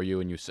financed it for you,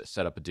 and you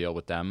set up a deal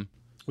with them.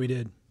 We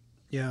did,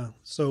 yeah.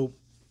 So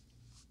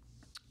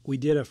we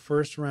did a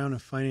first round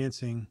of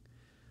financing,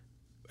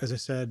 as I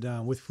said,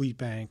 with Fleet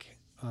Bank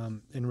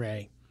and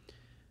Ray,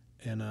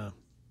 and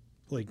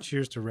like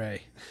cheers to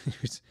Ray.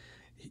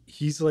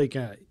 He's like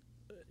a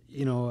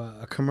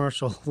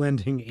commercial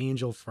lending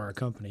angel for our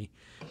company.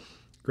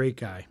 Great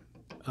guy.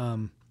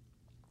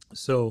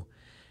 So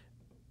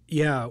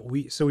yeah,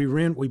 we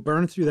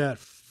burned through that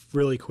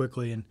really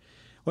quickly, and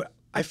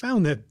I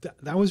found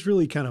that was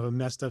really kind of a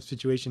messed up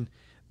situation.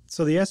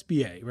 So the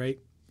SBA, right?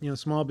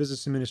 Small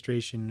Business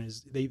Administration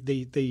is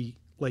they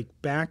like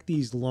back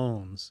these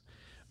loans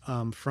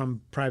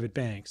from private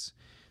banks.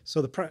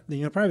 So the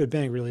private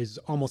bank really is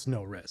almost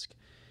no risk.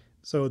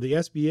 So the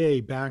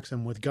SBA backs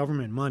them with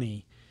government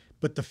money,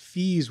 but the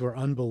fees were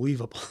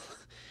unbelievable.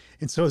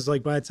 And so it's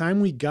like by the time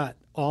we got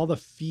all the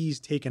fees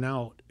taken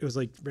out, it was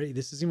like, Ray,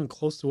 this isn't even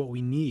close to what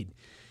we need.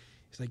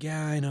 He's like,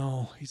 yeah, I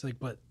know. He's like,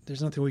 but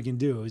there's nothing we can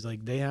do. He's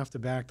like, they have to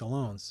back the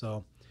loans.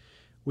 So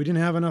we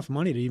didn't have enough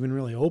money to even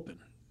really open.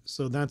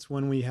 So that's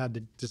when we had to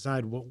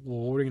decide what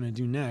we're going to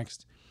do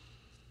next.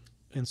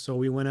 And so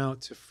we went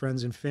out to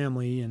friends and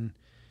family, and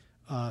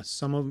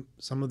some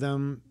of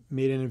them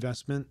made an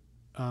investment.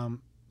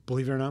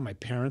 Believe it or not, my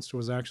parents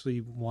was actually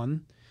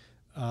one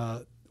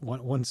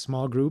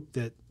small group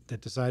that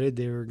decided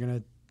they were going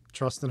to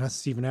trust in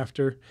us even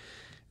after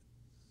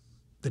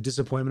the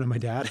disappointment of my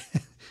dad.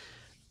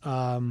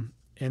 And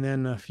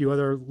then a few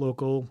other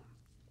local,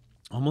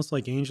 almost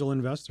like angel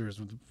investors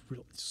with a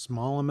really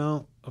small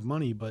amount of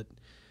money, but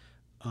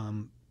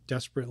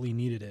desperately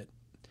needed it.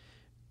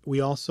 We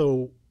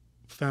also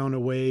found a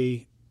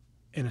way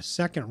in a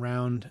second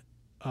round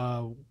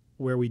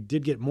where we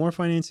did get more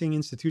financing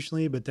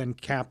institutionally, but then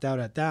capped out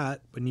at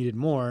that, but needed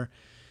more.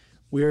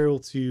 We were able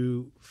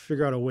to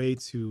figure out a way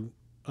to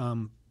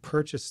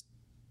purchase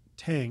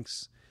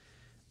tanks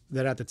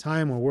that at the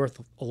time were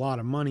worth a lot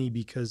of money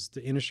because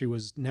the industry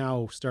was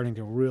now starting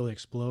to really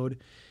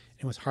explode.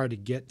 It was hard to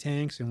get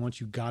tanks, and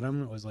once you got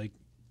them, it was like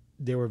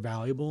they were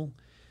valuable.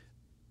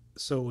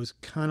 So it was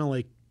kind of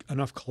like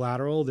enough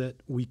collateral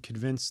that we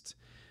convinced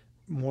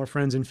more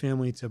friends and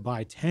family to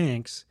buy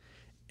tanks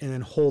and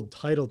then hold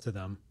title to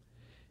them.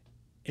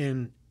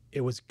 And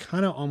it was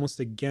kind of almost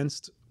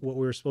against what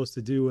we were supposed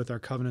to do with our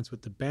covenants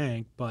with the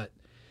bank, but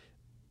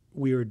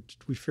we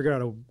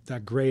figured out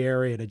that gray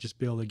area to just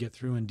be able to get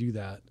through and do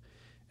that.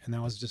 And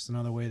that was just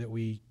another way that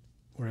we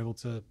were able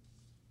to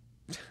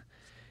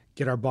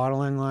get our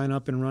bottling line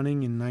up and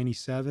running in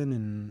 97,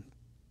 and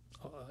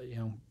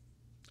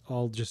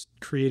all just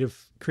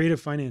creative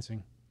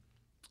financing.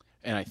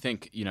 And I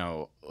think,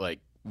 like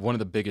one of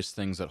the biggest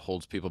things that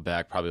holds people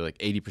back, probably like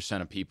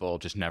 80% of people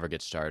just never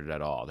get started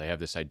at all. They have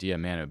this idea,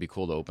 man, it would be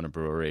cool to open a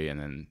brewery, and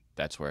then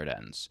that's where it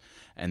ends.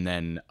 And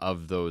then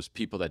of those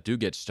people that do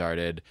get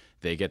started,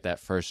 they get that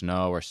first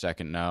no or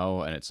second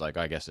no, and it's like,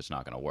 I guess it's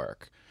not going to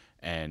work.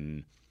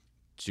 And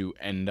to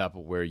end up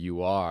where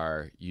you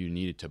are, you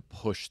needed to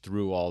push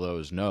through all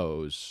those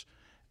no's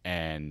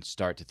and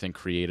start to think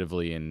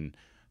creatively and,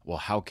 well,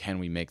 how can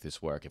we make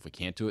this work? If we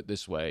can't do it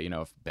this way,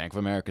 if Bank of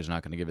America is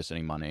not going to give us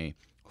any money,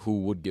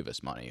 who would give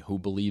us money? Who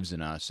believes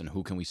in us? And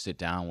who can we sit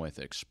down with,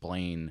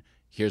 explain,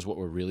 here's what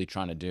we're really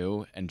trying to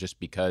do? And just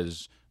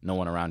because no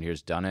one around here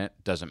has done it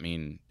doesn't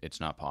mean it's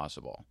not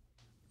possible.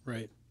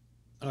 Right.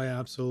 Oh, yeah,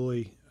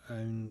 absolutely.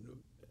 And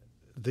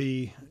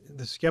the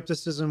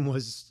skepticism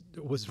was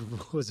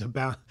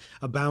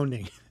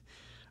abounding.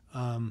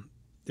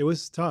 It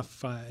was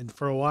tough. And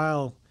for a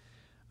while,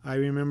 I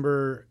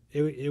remember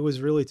it was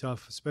really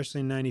tough,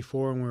 especially in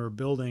 94 when we were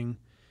building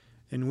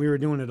and we were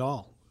doing it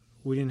all.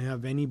 We didn't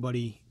have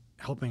anybody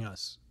helping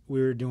us. We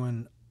were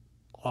doing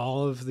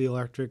all of the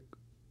electric,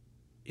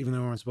 even though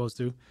we weren't supposed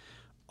to,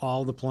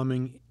 all the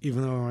plumbing,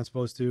 even though we weren't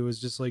supposed to. It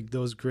was just like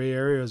those gray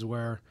areas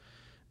where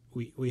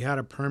we had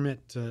a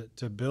permit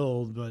to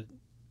build, but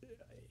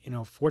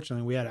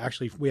fortunately we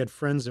had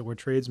friends that were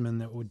tradesmen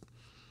that would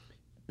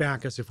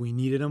back us if we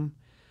needed them,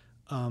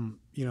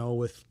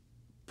 with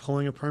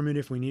pulling a permit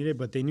if we needed,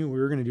 but they knew we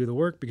were going to do the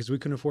work because we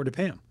couldn't afford to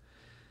pay them.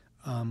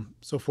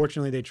 So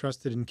fortunately they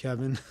trusted in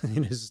Kevin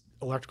and his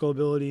electrical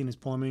ability and his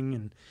plumbing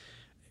and,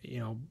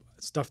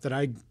 stuff that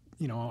I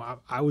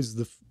was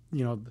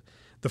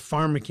the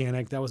farm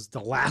mechanic. That was the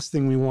last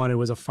thing we wanted,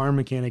 was a farm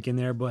mechanic in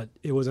there, but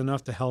it was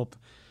enough to help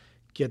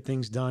get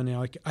things done.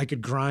 I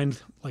could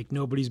grind like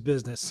nobody's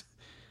business.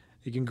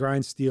 You can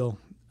grind steel.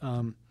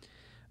 It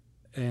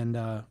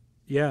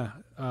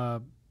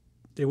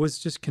was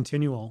just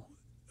continual.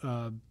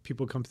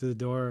 People come through the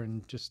door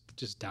and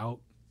just doubt,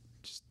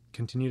 just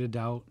continue to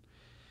doubt.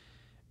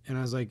 And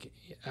I was like,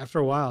 after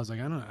a while, I was like,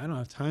 I don't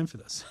have time for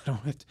this. I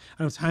don't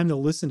have time to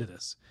listen to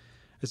this.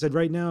 I said,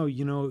 right now,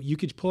 you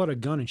could pull out a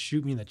gun and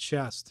shoot me in the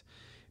chest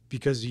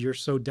because you're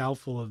so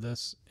doubtful of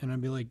this. And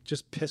I'd be like,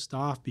 just pissed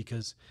off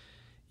because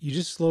you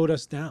just slowed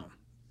us down.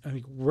 I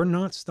mean, we're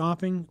not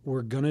stopping.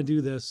 We're going to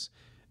do this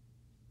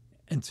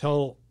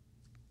until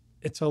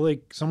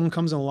like someone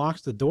comes and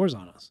locks the doors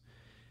on us.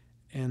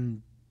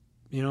 And,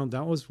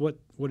 that was what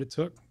it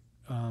took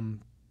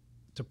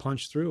to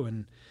punch through.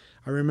 And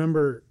I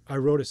remember I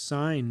wrote a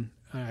sign.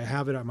 I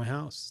have it at my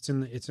house.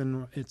 It's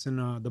in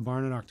the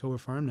barn at October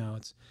Farm now.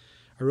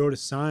 I wrote a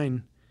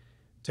sign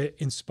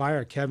to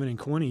inspire Kevin and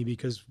Quinny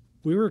because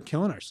we were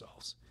killing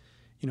ourselves,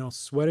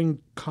 sweating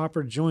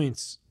copper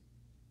joints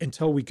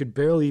until we could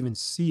barely even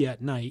see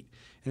at night,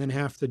 and then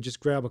have to just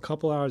grab a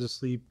couple hours of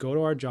sleep, go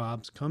to our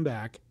jobs, come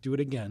back, do it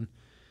again.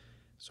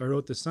 So I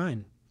wrote the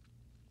sign.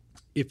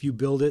 If you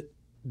build it,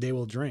 they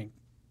will drink.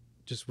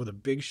 Just with a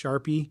big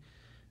Sharpie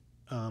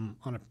on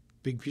a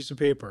big piece of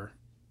paper.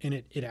 And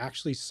it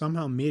actually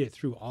somehow made it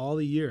through all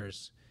the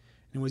years.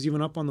 And it was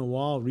even up on the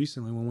wall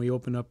recently when we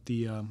opened up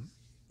the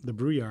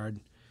brew yard.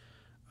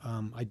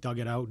 I dug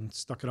it out and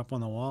stuck it up on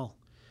the wall.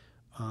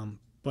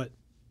 But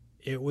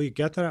we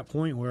got to that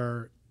point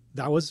where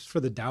that was for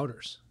the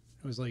doubters.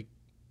 It was like,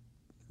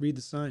 read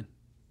the sign.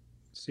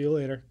 See you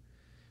later.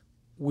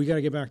 We got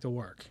to get back to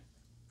work.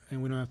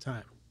 And we don't have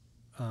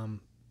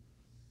time.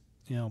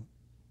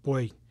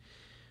 Boy,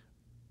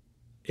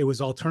 it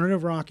was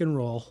alternative rock and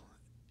roll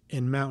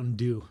and Mountain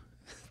Dew.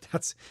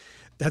 That's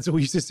what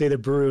we used to say the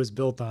brewery was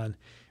built on.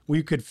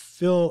 We could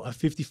fill a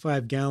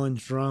 55-gallon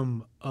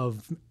drum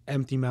of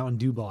empty Mountain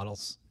Dew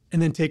bottles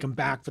and then take them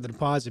back for the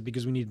deposit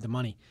because we needed the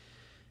money.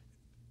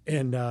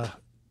 And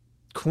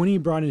Quinny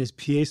brought in his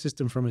PA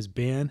system from his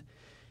band.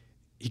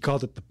 He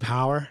called it the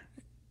Power.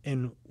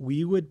 And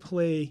we would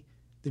play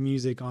the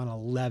music on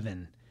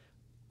 11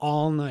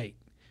 all night.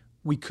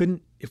 We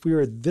couldn't, if we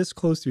were this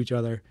close to each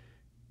other,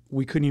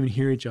 we couldn't even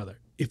hear each other.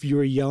 If you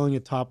were yelling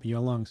at the top of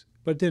your lungs,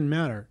 but it didn't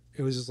matter.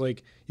 It was just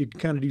like, you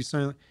could kind of do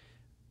silent,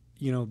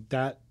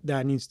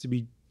 that needs to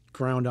be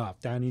ground off.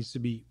 That needs to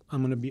be,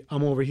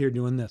 I'm over here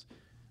doing this.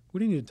 We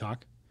didn't need to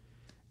talk.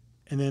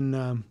 And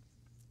then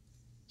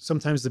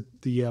sometimes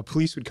the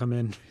police would come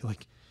in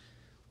like,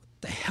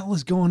 what the hell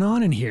is going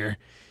on in here?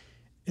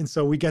 And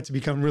so we got to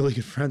become really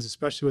good friends,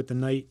 especially with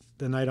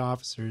the night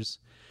officers,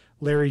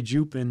 Larry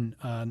Jupin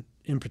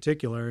in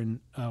particular. And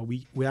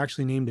we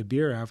actually named a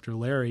beer after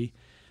Larry.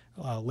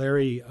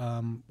 Larry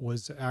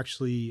was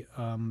actually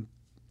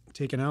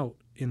taken out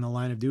in the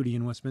line of duty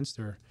in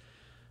Westminster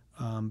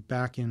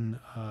back in,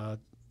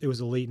 it was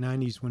the late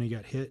 90s when he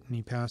got hit, and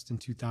he passed in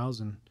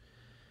 2000.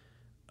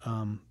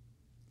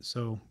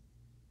 So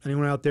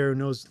anyone out there who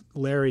knows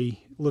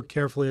Larry, look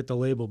carefully at the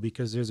label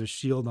because there's a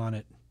shield on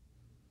it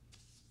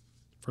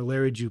for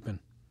Larry Jupin.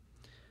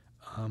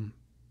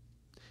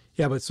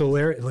 Yeah, but so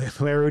Larry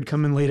would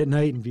come in late at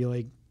night and be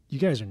like, you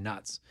guys are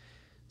nuts.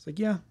 It's like,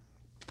 yeah.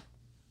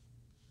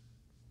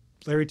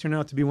 Larry turned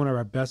out to be one of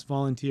our best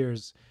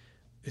volunteers.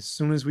 As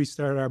soon as we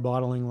started our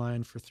bottling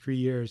line for 3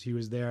 years, he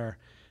was there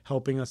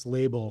helping us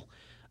label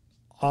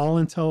all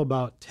until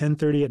about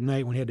 10:30 at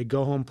night when he had to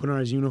go home, put on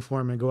his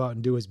uniform, and go out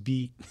and do his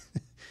beat.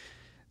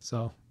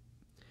 So,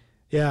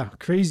 yeah,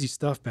 crazy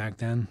stuff back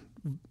then.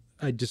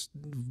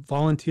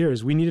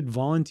 Volunteers. We needed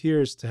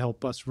volunteers to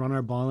help us run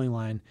our bottling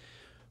line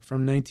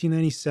from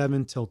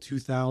 1997 till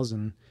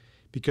 2000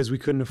 because we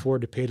couldn't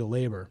afford to pay the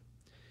labor.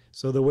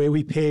 So the way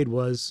we paid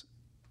was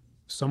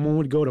someone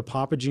would go to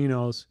Papa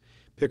Gino's,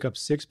 pick up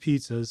 6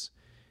 pizzas,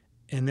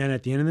 and then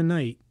at the end of the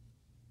night,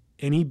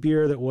 any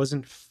beer that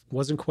wasn't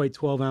quite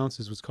 12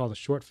 ounces was called a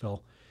short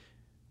fill.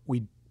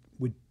 We'd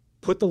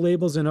put the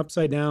labels in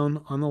upside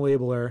down on the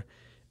labeler,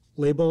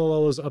 label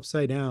all those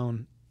upside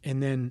down,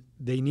 and then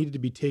they needed to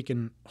be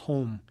taken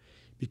home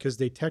because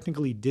they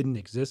technically didn't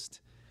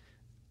exist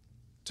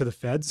to the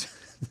feds.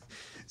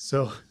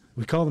 So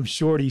we call them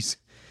shorties.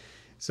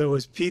 So it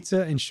was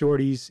pizza and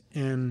shorties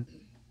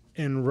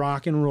and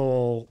rock and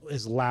roll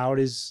as loud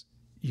as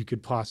you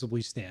could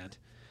possibly stand.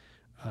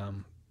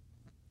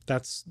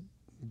 That's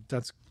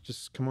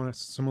just come on,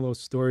 some of those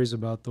stories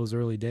about those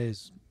early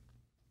days.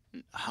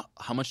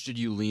 How much did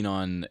you lean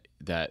on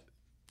that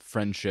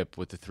friendship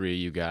with the three of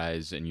you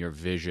guys and your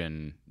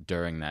vision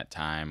during that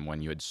time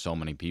when you had so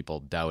many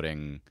people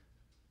doubting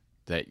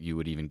that you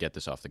would even get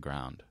this off the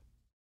ground?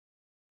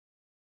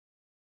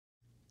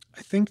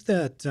 I think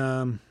that,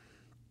 I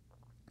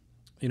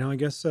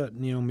guess that,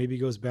 maybe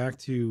goes back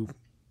to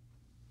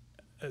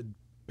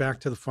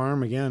the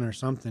farm again or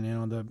something,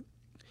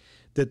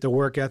 that the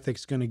work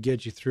ethic's going to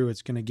get you through.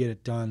 It's going to get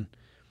it done.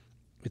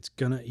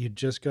 You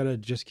just got to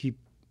keep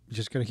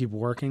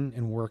working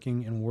and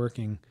working and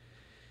working.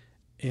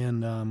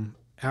 And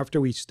after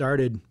we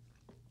started,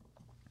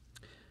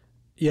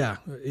 yeah,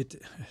 it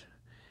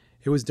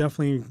was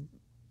definitely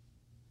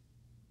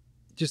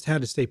just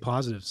had to stay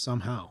positive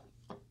somehow,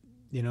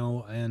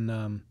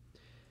 and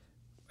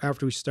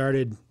after we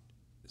started,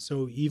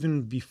 so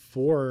even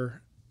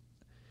before,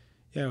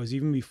 it was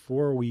even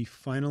before we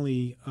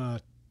finally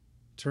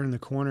turned the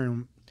corner.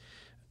 And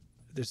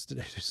there's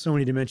so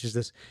many dimensions to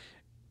this.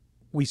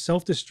 we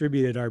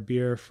self-distributed our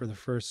beer for the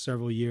first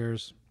several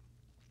years.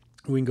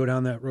 We can go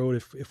down that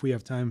road if we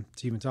have time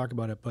to even talk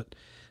about it, but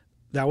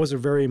that was a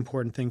very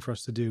important thing for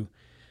us to do.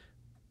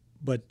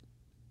 But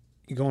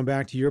going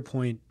back to your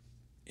point,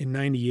 in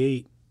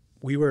 98,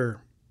 we were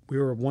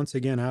once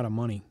again out of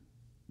money.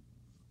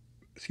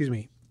 Excuse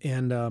me.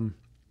 And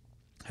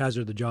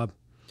hazard the job.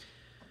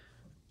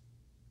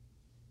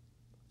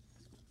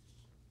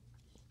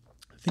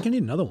 I think I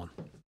need another one.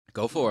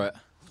 Go for it.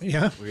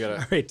 Yeah. We gotta.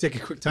 All right, take a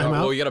quick time out.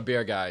 Well, we got a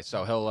beer guy,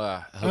 so he'll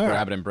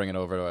grab it and bring it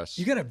over to us.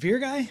 You got a beer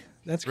guy?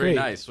 That's Very great.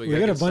 nice. We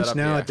got a bunch set up,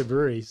 now yeah. at the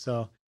brewery,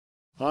 so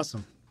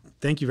awesome.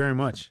 Thank you very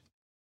much.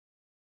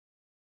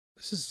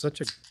 This is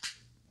such a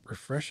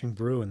refreshing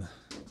brew in the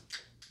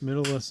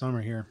middle of the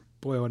summer here.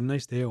 Boy, what a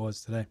nice day it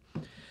was today.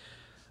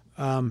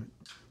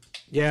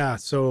 Yeah,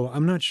 so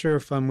I'm not sure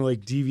if I'm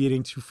like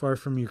deviating too far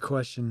from your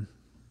question,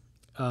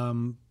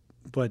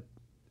 but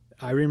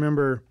I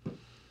remember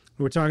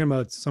we were talking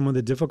about some of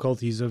the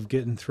difficulties of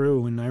getting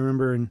through, and I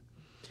remember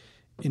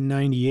in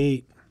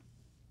 98,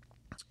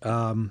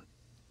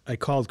 I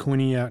called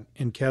Quinny out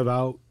and Kev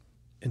out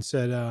and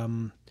said,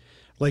 I'd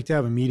like to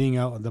have a meeting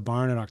out at the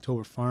barn at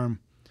October Farm,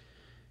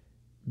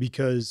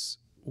 because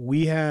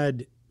we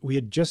had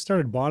just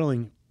started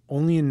bottling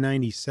only in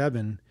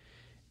 97.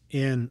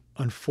 And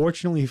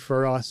unfortunately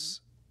for us,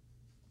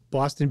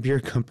 Boston Beer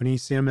Company,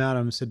 Sam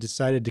Adams, had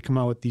decided to come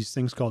out with these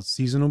things called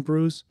seasonal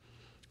brews.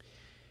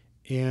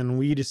 And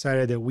we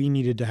decided that we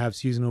needed to have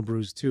seasonal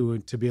brews too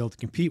to be able to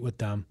compete with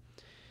them.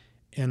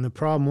 And the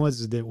problem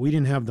was that we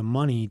didn't have the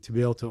money to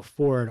be able to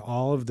afford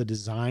all of the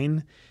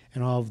design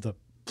and all of the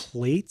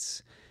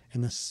plates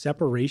and the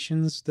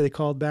separations they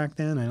called back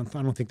then. I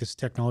don't think this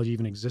technology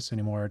even exists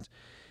anymore.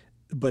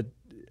 But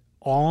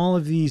all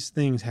of these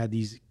things had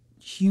these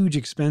huge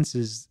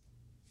expenses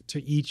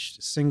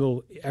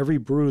to every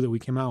brew that we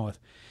came out with,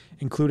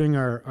 including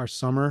our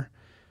summer,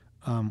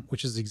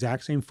 which is the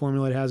exact same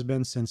formula it has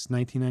been since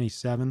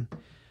 1997,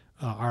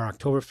 our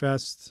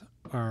Oktoberfest,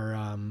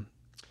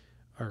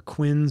 our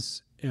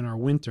Quins, and our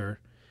winter.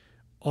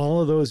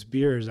 All of those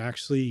beers,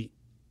 actually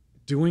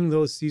doing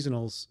those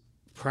seasonals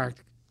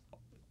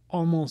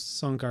almost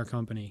sunk our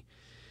company.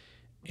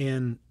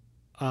 And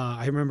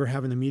I remember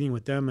having the meeting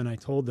with them, and I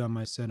told them,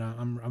 I said,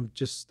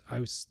 I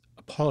was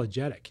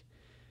apologetic.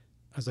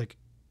 I was like,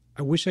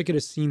 I wish I could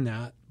have seen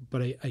that,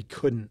 but I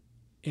couldn't.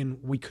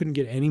 And we couldn't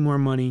get any more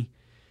money,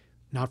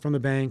 not from the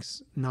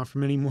banks, not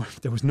from any more.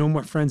 There was no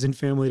more friends and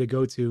family to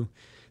go to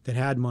that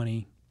had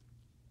money.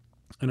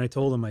 And I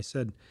told them, I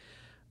said,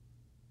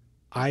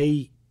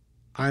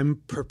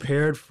 I'm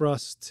prepared for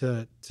us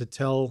to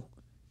tell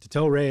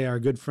Ray, our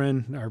good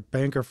friend, our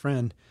banker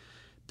friend,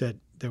 that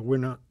we're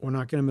not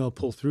going to be able to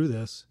pull through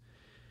this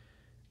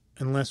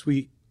unless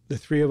the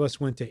three of us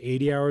went to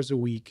 80 hours a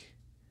week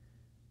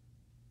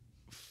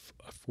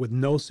with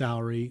no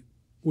salary.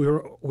 We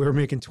were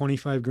making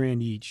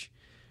 $25,000 each,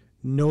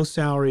 no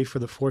salary for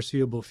the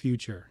foreseeable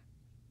future.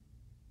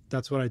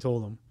 That's what I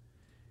told them.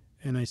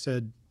 And I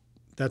said,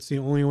 that's the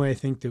only way I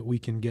think that we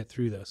can get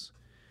through this.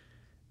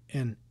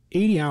 And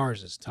 80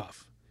 hours is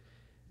tough.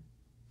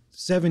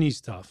 70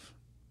 is tough.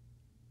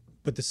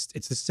 But it's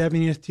the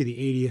 70th to the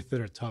 80th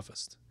that are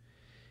toughest.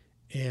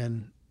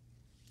 And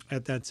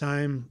at that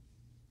time,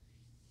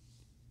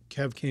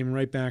 Kev came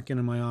right back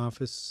into my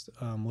office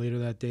later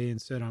that day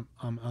and said,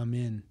 I'm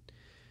in.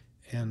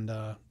 And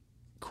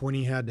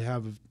Quinny had to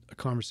have a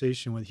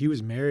conversation he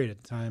was married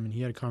at the time, and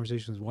he had a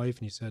conversation with his wife,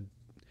 and he said,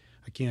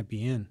 I can't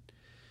be in.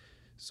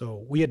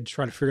 So we had to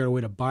try to figure out a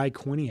way to buy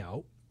Quinny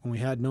out when we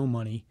had no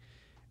money.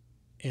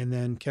 And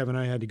then Kev and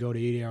I had to go to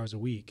 80 hours a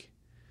week.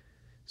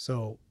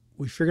 So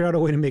we figured out a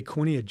way to make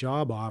Quinny a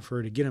job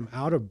offer to get him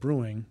out of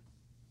brewing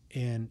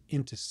and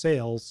into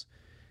sales.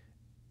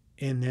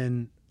 And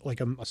then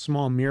like a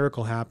small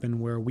miracle happened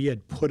where we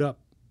had put up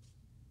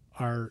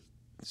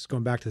this is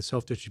going back to the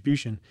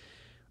self-distribution,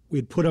 we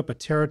had put up a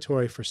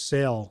territory for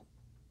sale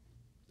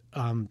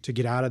to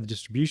get out of the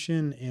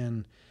distribution,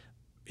 and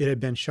it had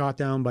been shot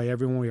down by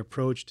everyone we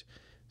approached.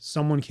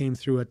 Someone came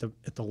through at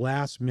the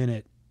last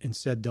minute and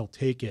said they'll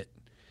take it.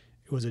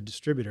 It was a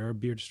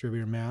beer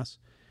distributor, Mass,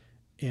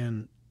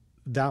 and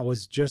that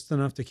was just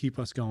enough to keep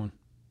us going.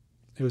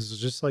 It was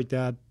just like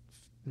that.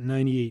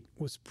 98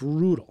 was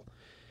brutal.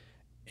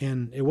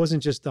 And it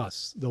wasn't just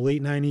us. The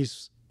late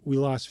 90s, we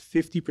lost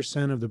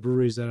 50% of the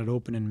breweries that had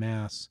opened in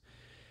Mass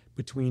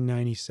between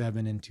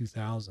 97 and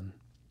 2000.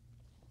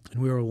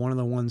 And we were one of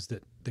the ones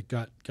that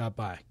got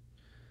by.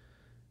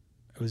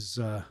 It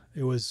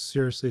was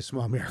seriously a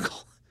small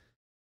miracle.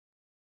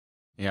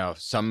 You know,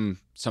 some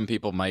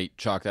people might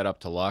chalk that up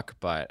to luck,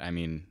 but I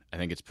mean, I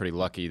think it's pretty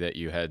lucky that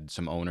you had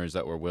some owners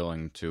that were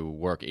willing to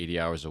work 80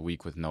 hours a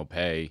week with no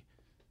pay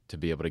to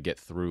be able to get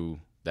through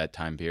that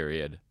time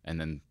period. And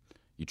then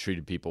you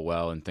treated people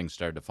well and things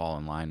started to fall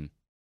in line.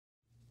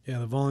 Yeah,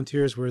 the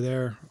volunteers were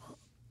there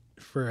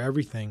for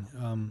everything.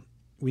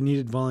 We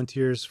needed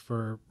volunteers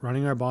for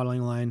running our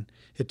bottling line.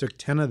 It took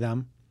 10 of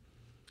them,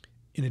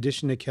 in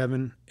addition to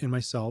Kevin and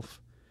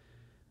myself.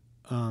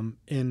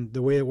 And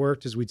the way it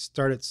worked is we'd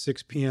start at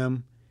 6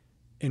 p.m.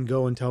 and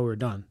go until we were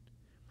done.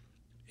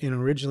 And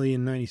originally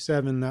in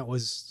 97, that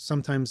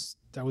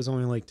was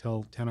only like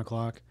till 10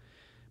 o'clock.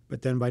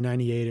 But then by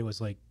 98, it was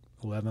like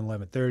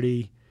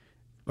 11:30.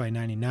 By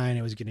 99,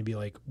 it was going to be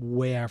like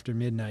way after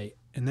midnight.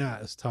 And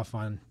that was tough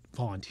on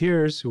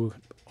volunteers who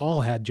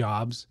all had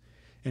jobs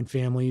and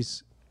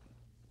families.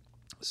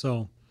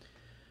 So,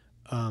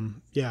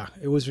 yeah,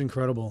 it was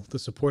incredible. The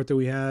support that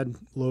we had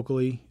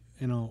locally,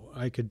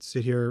 I could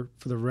sit here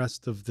for the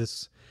rest of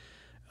this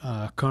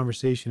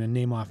conversation and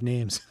name off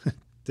names.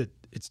 That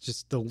it's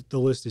just the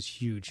list is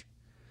huge.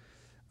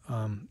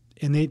 And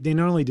they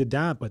not only did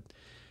that, but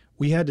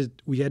we had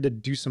to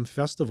do some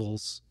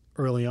festivals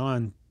early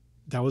on.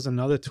 That was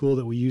another tool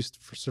that we used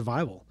for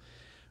survival,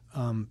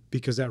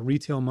 because that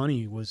retail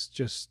money was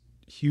just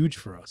huge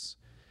for us.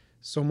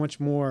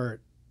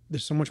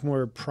 There's so much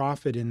more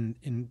profit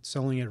in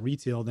selling at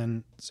retail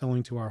than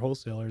selling to our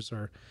wholesalers,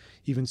 or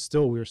even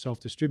still we were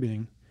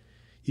self-distributing,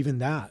 even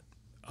that.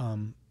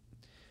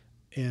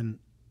 And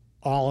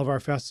all of our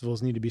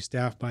festivals need to be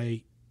staffed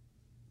by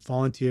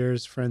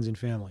volunteers, friends, and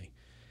family.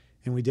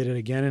 And we did it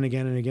again and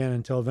again and again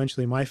until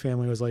eventually my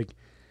family was like,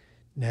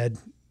 Ned,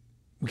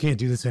 we can't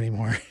do this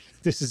anymore.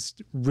 This is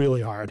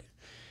really hard.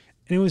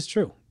 And it was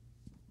true.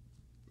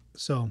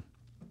 So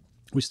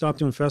we stopped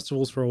doing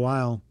festivals for a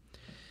while.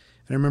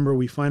 And I remember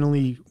we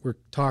finally were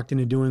talked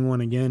into doing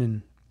one again.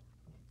 And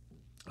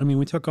I mean,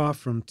 we took off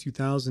from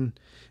 2000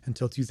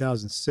 until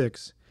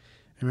 2006.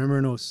 I remember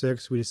in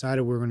 06, we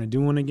decided we were going to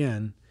do one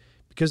again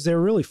because they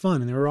were really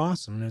fun and they were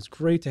awesome. And it's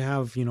great to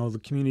have,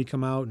 the community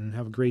come out and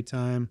have a great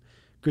time,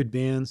 good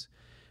bands.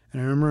 And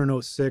I remember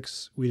in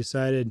 06, we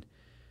decided,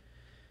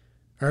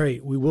 all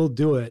right, we will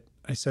do it.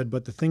 I said,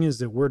 but the thing is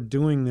that we're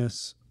doing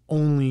this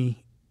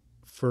only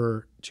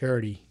for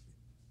charity.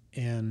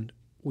 And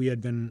we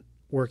had been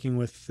working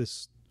with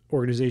this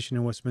organization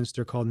in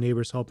Westminster called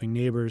Neighbors Helping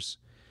Neighbors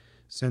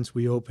since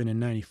we opened in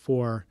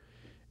 94.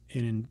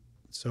 And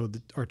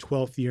our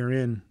 12th year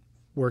in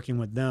working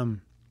with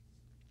them,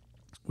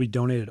 we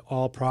donated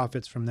all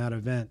profits from that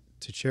event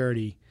to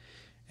charity.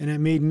 And it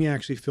made me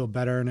actually feel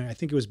better. And I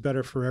think it was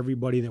better for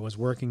everybody that was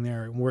working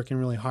there and working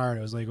really hard.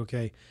 It was like,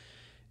 okay,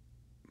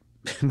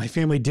 my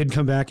family did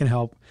come back and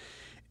help.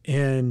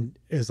 And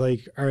it was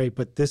like, all right,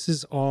 but this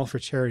is all for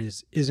charity.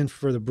 This isn't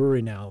for the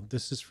brewery now.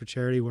 This is for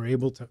charity. We're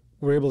able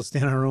to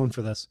stand on our own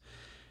for this.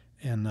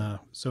 And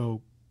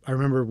so I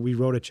remember we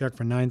wrote a check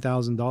for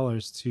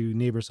 $9,000 to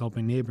Neighbors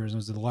Helping Neighbors. It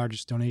was the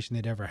largest donation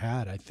they'd ever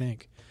had, I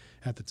think,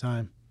 at the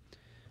time.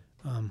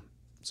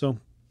 So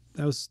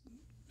that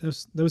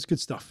was good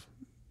stuff.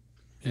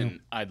 And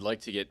I'd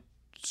like to get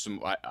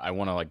I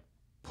want to like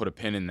put a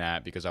pin in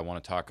that because I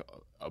want to talk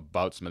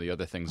about some of the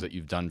other things that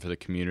you've done for the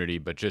community.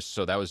 But just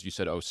so you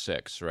said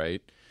 06,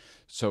 right?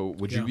 So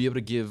would you be able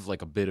to give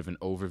like a bit of an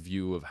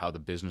overview of how the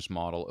business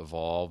model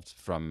evolved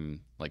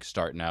from like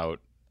starting out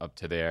up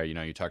to there?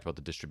 You talked about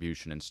the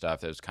distribution and stuff.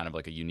 That was kind of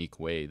like a unique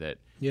way that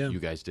you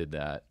guys did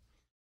that.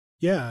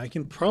 Yeah, I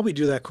can probably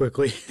do that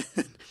quickly.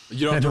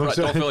 You don't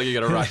feel like you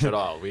got to rush at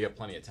all. We got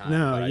plenty of time.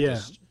 No, yeah.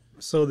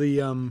 So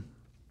the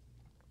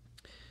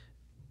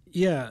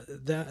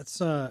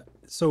that's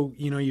so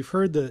you've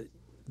heard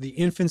the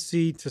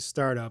infancy to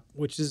startup,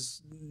 which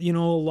is a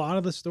lot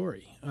of the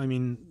story. I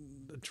mean,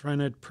 trying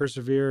to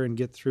persevere and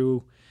get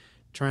through,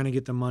 trying to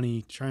get the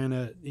money, trying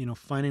to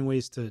finding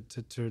ways to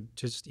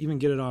just even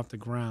get it off the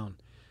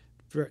ground.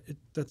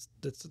 That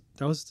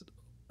was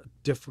a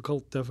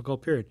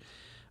difficult period.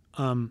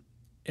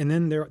 And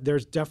then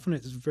there's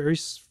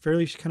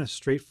fairly kind of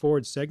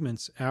straightforward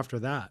segments after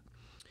that.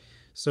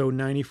 So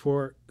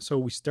 94. So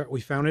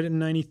we founded in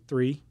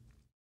 93.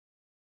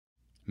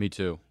 Me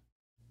too.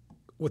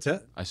 What's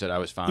that? I said I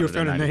was founded. You were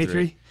founded in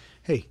 93.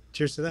 Hey,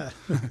 cheers to that.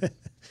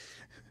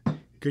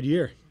 Good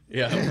year.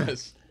 Yeah, it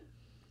was.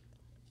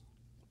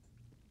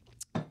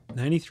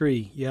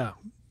 93. Yeah.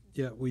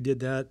 We did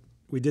that.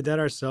 We did that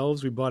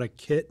ourselves. We bought a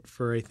kit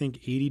for I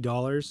think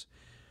 $80.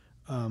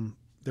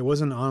 There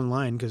wasn't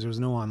online because there was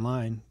no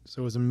online.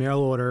 So it was a mail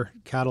order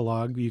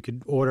catalog. You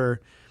could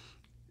order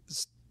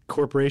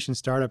corporation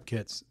startup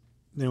kits.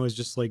 And it was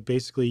just like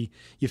basically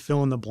you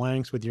fill in the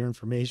blanks with your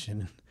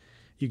information.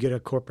 You get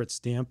a corporate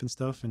stamp and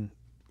stuff. And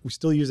we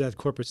still use that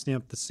corporate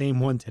stamp, the same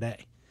one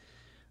today.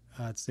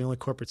 It's the only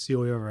corporate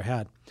seal we ever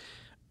had.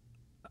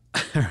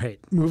 All right,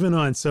 moving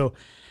on. So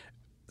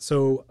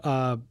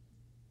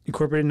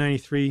incorporated in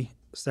 93,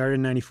 started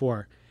in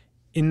 94.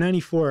 In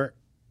 94,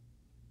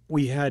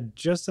 we had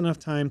just enough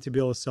time to be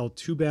able to sell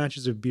 2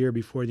 batches of beer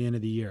before the end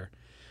of the year.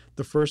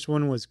 The first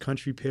one was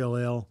Country Pale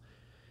Ale,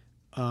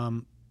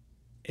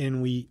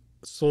 and we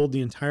sold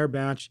the entire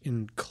batch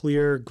in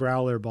clear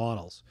growler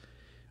bottles.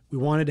 We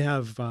wanted to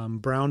have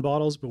brown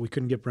bottles, but we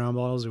couldn't get brown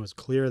bottles. It was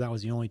clear. That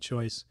was the only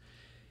choice.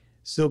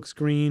 Silk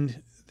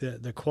screened.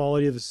 The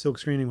quality of the silk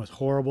screening was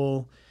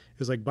horrible. It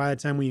was like by the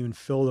time we even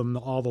filled them,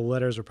 all the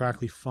letters were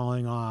practically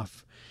falling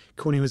off.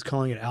 Coney was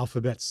calling it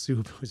alphabet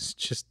soup.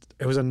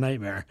 It was a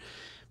nightmare.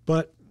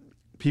 But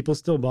people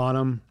still bought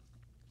them.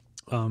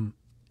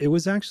 It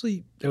was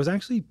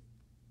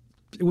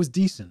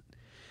decent.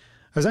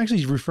 was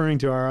actually referring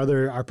to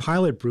our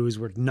pilot brews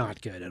were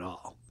not good at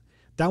all.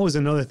 That was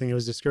another thing that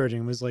was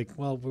discouraging. It was like,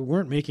 well, we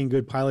weren't making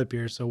good pilot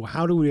beer, so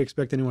how do we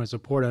expect anyone to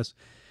support us?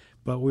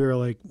 But we were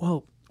like,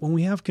 well, when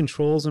we have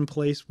controls in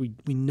place, we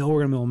know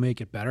we're going to be able to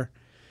make it better.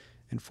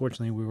 And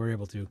fortunately, we were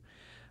able to.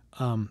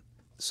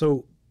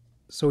 So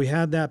we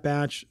had that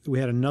batch. We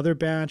had another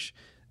batch.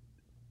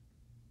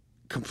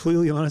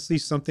 Completely honestly,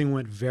 something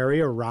went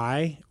very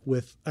awry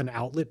with an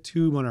outlet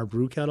tube on our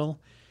brew kettle.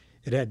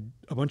 It had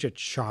a bunch of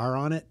char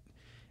on it,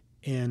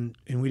 and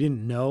we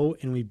didn't know,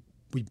 and we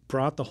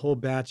brought the whole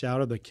batch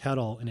out of the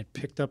kettle, and it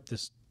picked up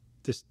this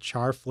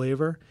char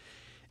flavor,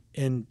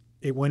 and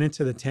it went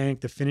into the tank,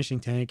 the finishing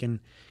tank, and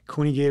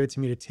Quinny gave it to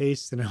me to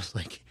taste, and I was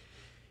like,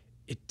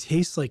 it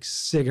tastes like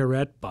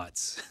cigarette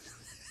butts.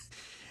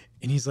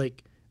 And he's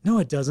like, no,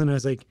 it doesn't. I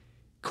was like,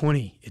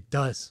 Quinny, it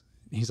does.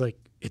 And he's like,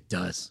 it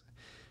does.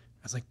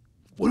 I was like,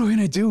 what are we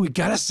going to do? We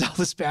got to sell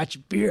this batch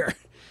of beer.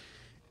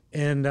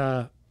 And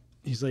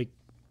he's like,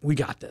 we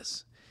got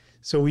this.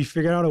 So we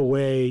figured out a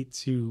way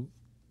to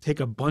take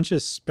a bunch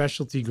of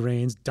specialty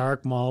grains,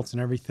 dark malts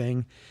and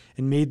everything,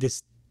 and made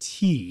this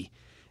tea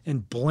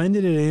and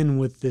blended it in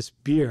with this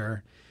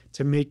beer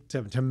to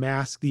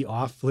mask the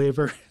off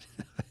flavor.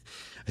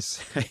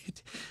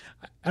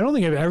 I don't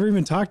think I've ever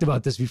even talked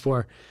about this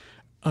before.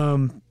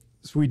 So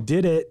we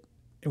did it.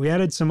 We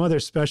added some other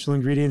special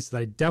ingredients that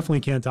I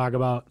definitely can't talk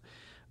about.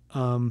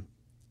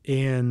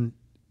 And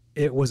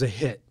it was a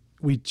hit.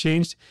 We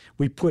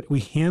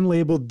hand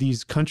labeled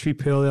these country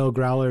pale ale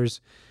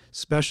growlers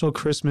special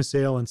Christmas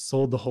ale and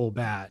sold the whole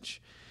batch.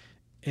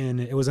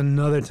 And it was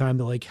another time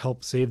to like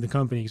help save the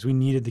company because we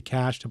needed the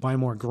cash to buy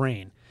more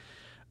grain.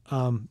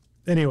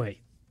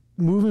 Anyway,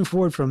 moving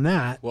forward from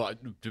that. Well,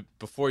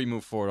 before you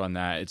move forward on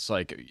that, it's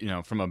like, you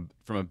know, from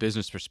a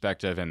business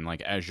perspective and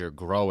like as you're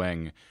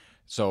growing,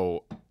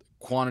 so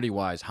quantity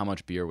wise, how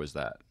much beer was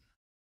that?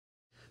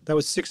 That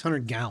was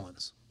 600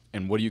 gallons.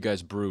 And what do you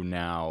guys brew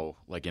now,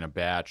 like in a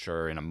batch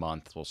or in a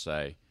month, we'll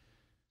say?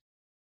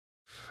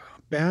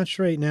 Batch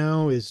right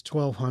now is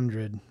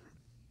 1,200,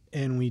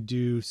 and we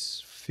do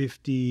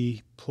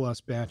 50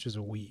 plus batches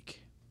a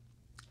week.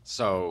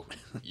 So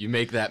you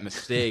make that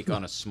mistake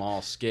on a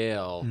small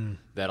scale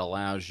that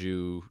allows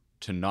you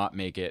to not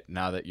make it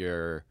now that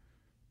you're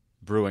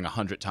brewing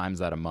 100 times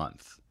that a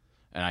month.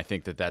 And I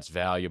think that that's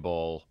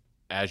valuable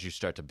as you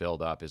start to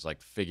build up, is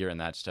like figuring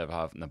that stuff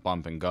out and the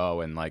bump and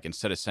go. And like,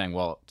 instead of saying,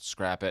 well,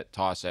 scrap it,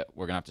 toss it,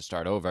 we're going to have to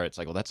start over. It's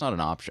like, well, that's not an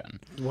option.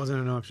 It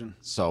wasn't an option.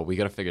 So we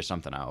got to figure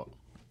something out.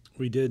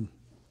 We did.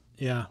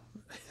 Yeah.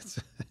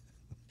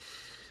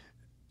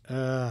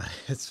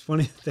 It's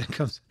funny that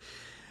comes.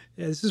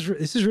 Yeah, this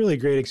is really a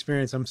great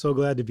experience. I'm so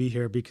glad to be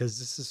here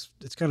because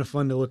it's kind of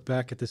fun to look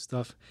back at this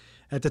stuff.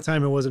 At the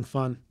time, it wasn't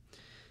fun.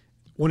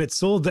 When it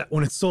sold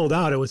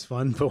out, it was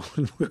fun. But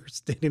when we were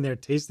standing there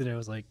tasting it, it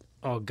was like,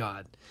 oh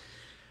God.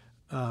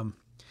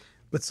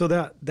 But so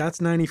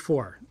that's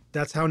 94.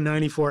 That's how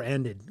 94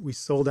 ended. We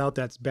sold out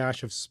that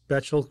batch of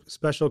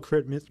special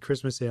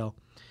Christmas ale.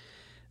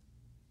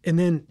 And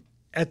then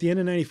at the end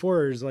of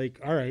 94, it was like,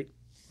 all right,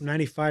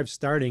 95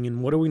 starting,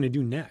 and what are we going to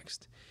do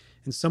next?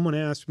 And someone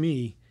asked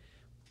me,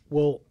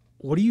 well,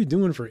 what are you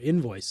doing for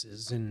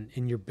invoices and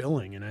your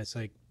billing? And I was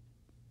like,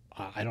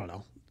 I don't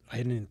know. I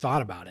hadn't even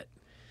thought about it.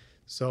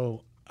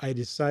 So I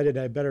decided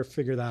I better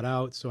figure that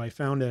out. So I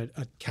found a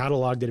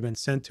catalog that had been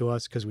sent to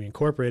us because we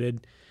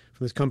incorporated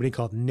from this company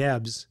called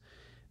Nebs.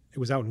 It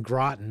was out in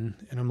Groton.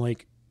 And I'm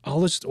like,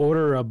 I'll just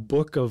order a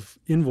book of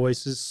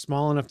invoices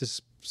small enough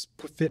to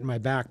fit in my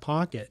back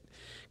pocket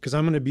because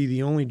I'm going to be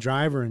the only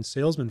driver and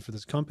salesman for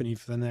this company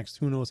for the next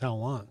who knows how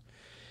long.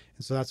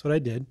 And so that's what I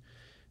did.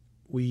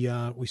 We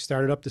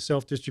started up the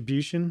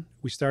self-distribution.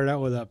 We started out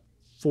with a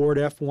Ford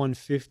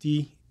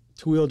F-150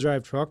 two-wheel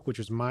drive truck, which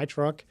was my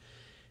truck,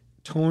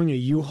 towing a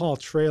U-Haul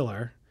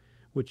trailer,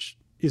 which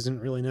isn't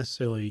really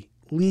necessarily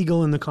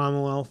legal in the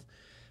Commonwealth.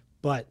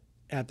 But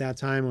at that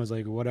time, it was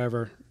like,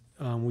 whatever.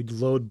 We'd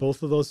load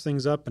both of those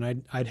things up,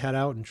 and I'd head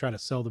out and try to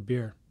sell the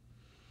beer.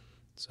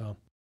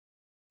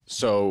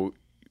 So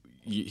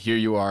here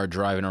you are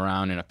driving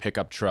around in a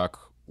pickup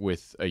truck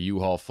with a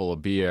U-Haul full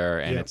of beer,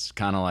 and It's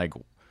kind of like,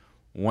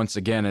 once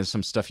again, as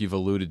some stuff you've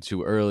alluded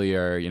to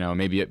earlier, you know,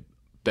 maybe it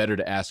better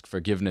to ask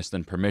forgiveness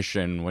than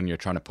permission when you're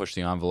trying to push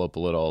the envelope a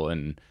little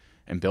and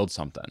build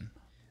something.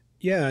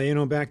 Yeah, you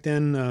know, back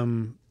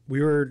then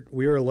we were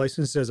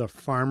licensed as a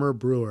farmer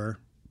brewer,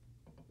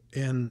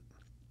 and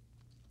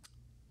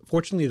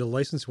fortunately the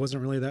license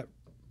wasn't really that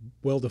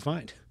well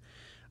defined.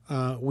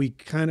 But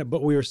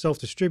we were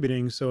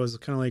self-distributing, so it was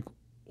kind of like,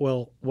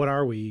 well, what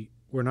are we?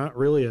 We're not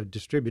really a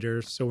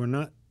distributor, so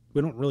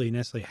we don't really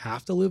necessarily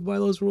have to live by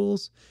those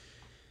rules.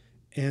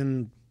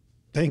 And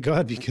thank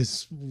God,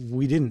 because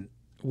we didn't.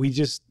 We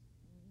just,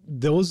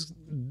 those,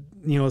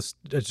 you know,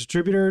 a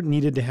distributor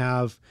needed to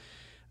have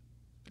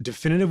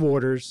definitive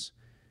orders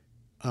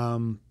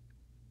and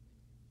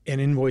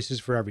invoices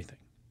for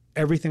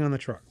everything on the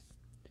truck.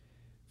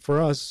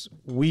 For us,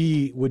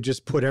 we would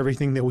just put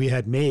everything that we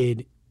had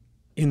made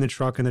in the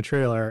truck and the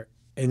trailer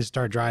and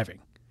start driving.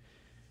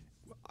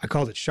 I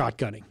called it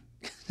shotgunning.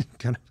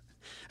 kind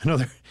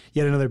of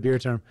yet another beer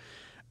term.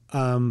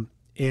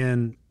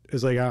 And it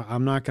was like,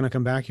 I'm not going to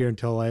come back here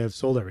until I have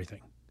sold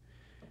everything.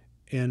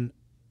 And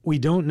we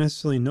don't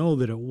necessarily know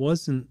that it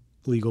wasn't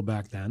legal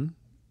back then,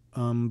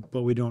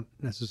 but we don't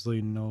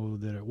necessarily know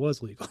that it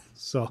was legal.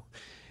 So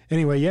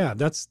anyway, yeah,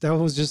 that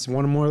was just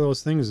one more of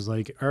those things. Is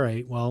like, all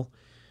right, well,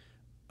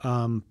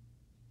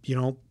 you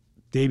know,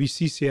 the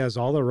ABCC has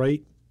all the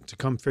right to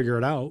come figure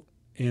it out.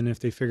 And if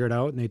they figure it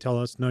out and they tell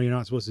us, no, you're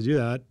not supposed to do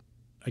that,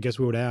 I guess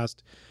we would have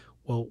asked,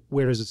 well,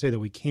 where does it say that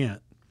we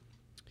can't?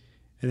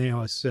 And they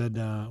always said,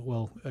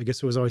 well, I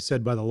guess it was always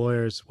said by the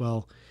lawyers,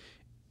 well,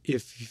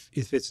 if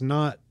it's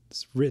not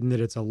written that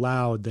it's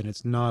allowed, then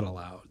it's not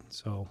allowed.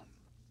 So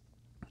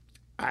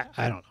I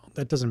don't know.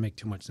 That doesn't make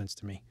too much sense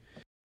to me.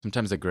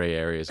 Sometimes the gray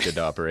area is good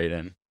to operate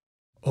in.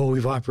 Oh,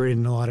 we've operated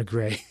in a lot of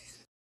gray.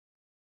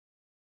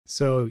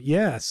 So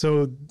yeah,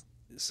 so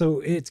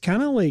it's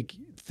kind of like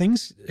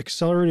things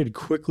accelerated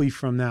quickly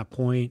from that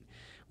point.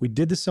 We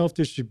did the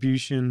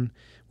self-distribution.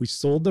 We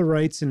sold the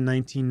rights in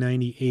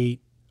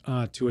 1998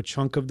 to a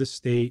chunk of the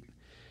state,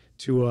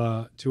 to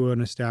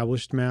an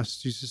established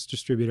Massachusetts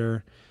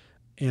distributor,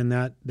 and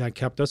that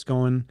kept us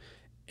going.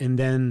 And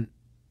then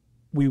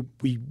we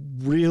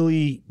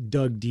really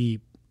dug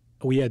deep.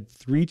 We had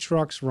 3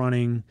 trucks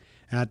running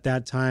at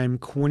that time.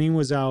 Quinny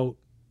was out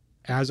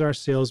as our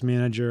sales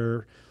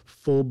manager,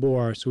 full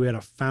bore. So we had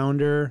a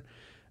founder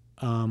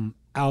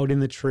out in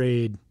the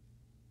trade,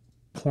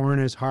 pouring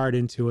his heart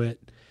into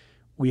it.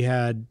 We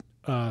had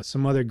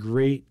some other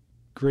great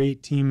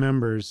team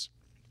members.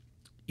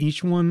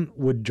 Each one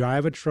would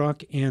drive a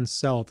truck and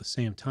sell at the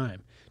same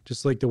time,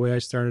 just like the way I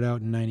started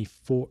out in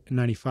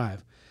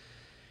 95.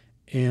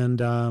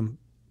 And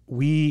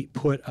we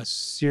put a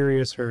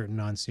serious hurting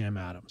on Sam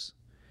Adams.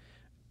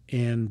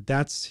 And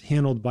that's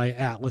handled by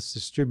Atlas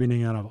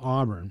Distributing out of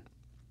Auburn.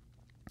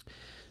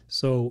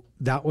 So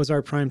that was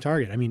our prime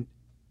target. I mean,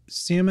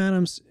 Sam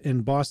Adams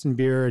and Boston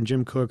Beer and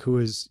Jim Cook, who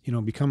has, you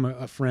know, become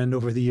a friend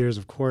over the years,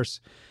 of course,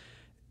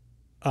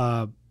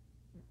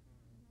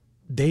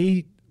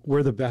 they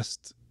were the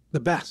best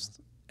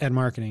at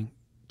marketing.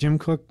 Jim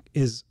Cook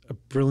is a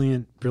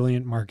brilliant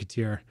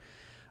marketeer.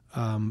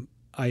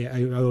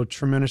 I owe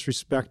tremendous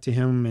respect to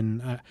him,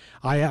 and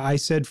I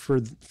said for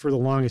the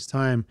longest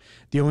time,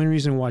 the only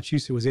reason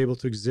Wachusett was able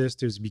to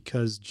exist is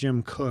because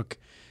Jim Cook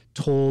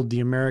told the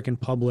American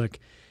public,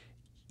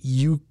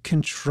 you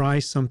can try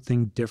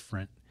something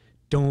different.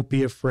 Don't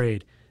be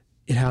afraid.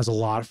 It has a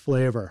lot of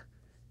flavor.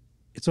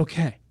 It's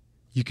okay.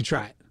 You can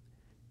try it.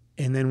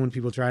 And then when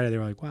people tried it, they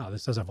were like, wow,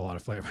 this does have a lot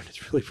of flavor, and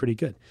it's really pretty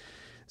good.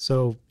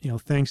 So, you know,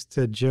 thanks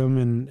to Jim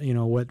and, you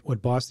know,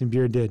 what Boston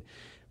Beer did.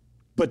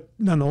 But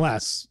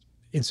nonetheless,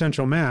 in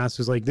Central Mass, it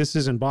was like, this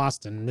isn't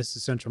Boston, this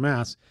is Central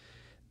Mass.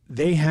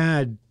 They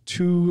had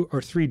 2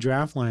 or 3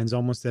 draft lines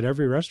almost at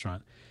every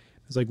restaurant.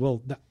 It's like,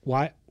 well,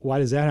 why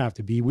does that have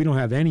to be? We don't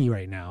have any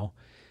right now.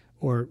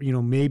 Or, you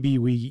know, maybe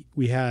we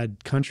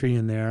had country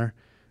in there.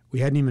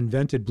 We hadn't even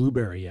invented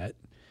blueberry yet.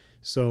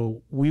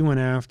 So we went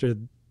after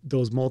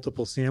those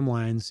multiple Sam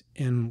lines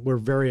and we're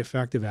very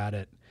effective at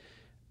it.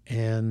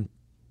 And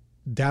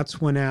that's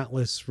when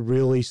Atlas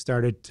really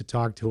started to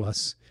talk to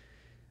us.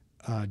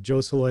 Joe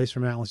Solois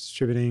from Atlas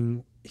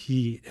Distributing,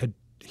 he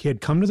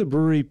had come to the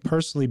brewery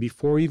personally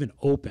before we even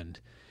opened,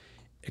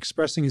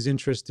 expressing his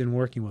interest in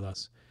working with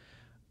us.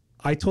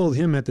 I told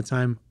him at the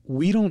time,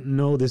 we don't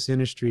know this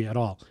industry at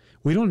all.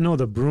 We don't know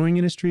the brewing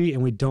industry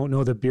and we don't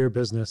know the beer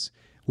business.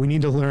 We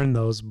need to learn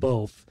those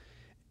both,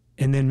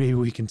 and then maybe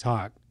we can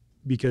talk,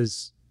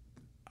 because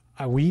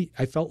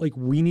I felt like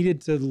we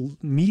needed to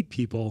meet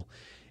people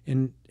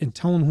and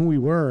tell them who we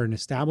were and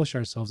establish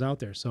ourselves out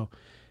there. So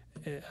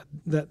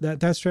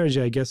that strategy,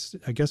 I guess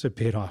it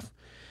paid off.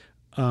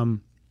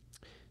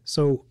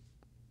 So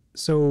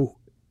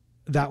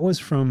that was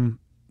from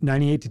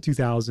 98 to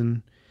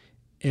 2000.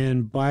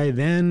 And by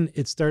then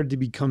it started to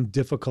become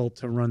difficult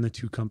to run the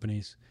 2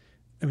 companies.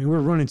 I mean, we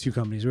were running 2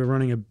 companies. We were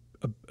running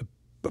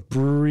a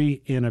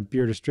brewery and a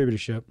beer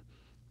distributorship.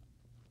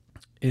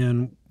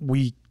 And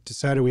we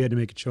decided we had to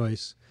make a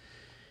choice.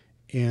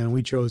 And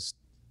we chose,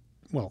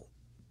 well,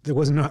 there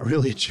was not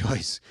really a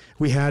choice.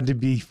 We had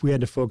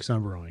to focus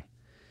on brewing.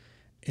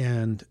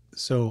 And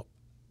so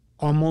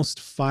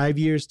almost 5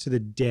 years to the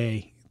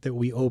day that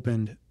we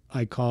opened,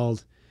 I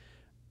called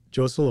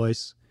Joe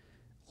Solois,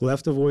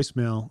 left a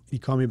voicemail. He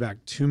called me back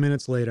 2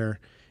 minutes later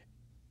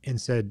and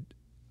said,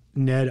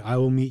 Ned, I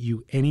will meet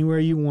you anywhere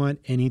you want,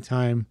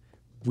 anytime.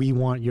 We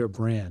want your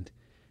brand.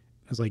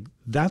 I was like,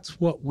 that's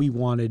what we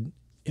wanted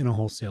in a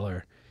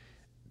wholesaler,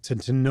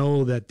 to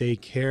know that they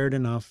cared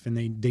enough and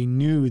they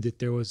knew that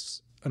there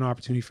was an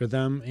opportunity for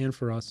them and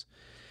for us.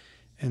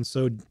 And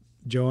so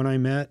Joe and I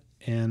met,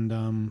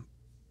 and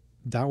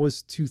that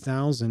was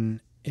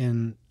 2000,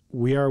 and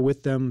we are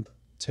with them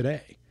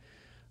today.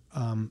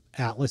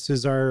 Atlas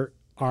is our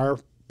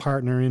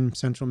partner in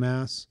Central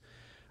Mass.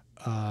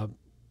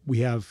 We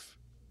have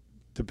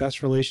the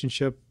best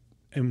relationship,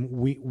 and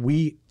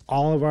we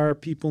all of our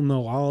people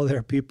know all of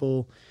their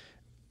people.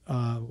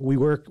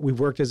 We've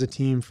worked as a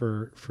team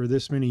for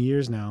this many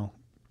years now.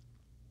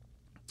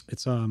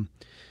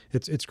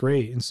 It's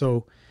great. And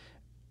so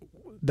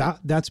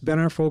that's been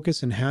our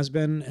focus and has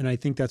been, and I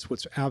think that's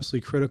what's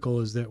absolutely critical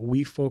is that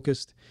we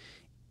focused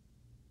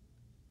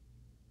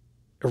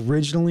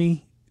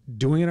originally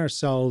doing it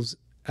ourselves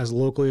as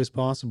locally as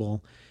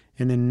possible.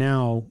 And then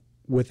now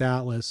with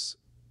Atlas,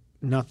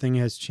 nothing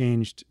has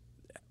changed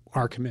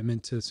our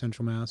commitment to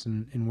Central Mass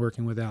and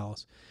working with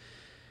Atlas.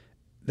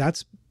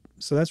 That's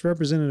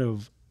representative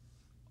of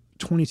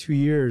 22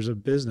 years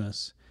of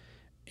business.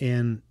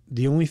 And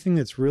the only thing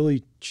that's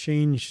really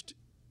changed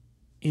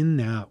in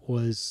that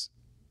was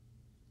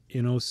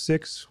in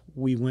 2006,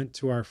 we went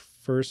to our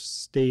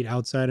first state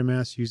outside of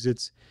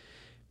Massachusetts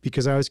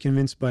because I was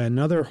convinced by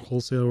another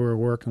wholesaler we were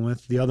working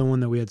with, the other one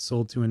that we had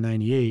sold to in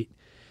 98.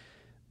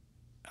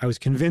 I was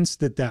convinced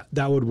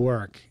that would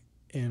work.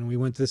 And we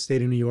went to the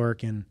state of New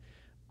York, and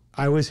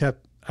I was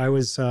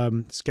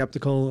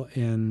skeptical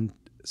and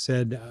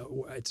said,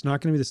 it's not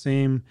going to be the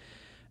same.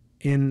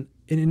 And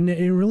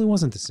it really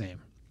wasn't the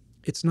same.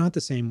 It's not the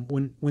same.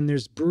 When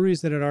there's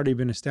breweries that had already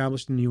been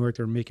established in New York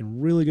that are making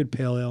really good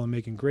pale ale and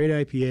making great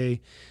IPA,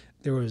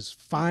 there was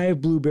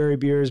 5 blueberry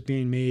beers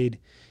being made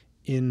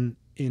in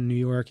New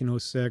York in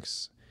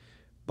 2006.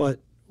 But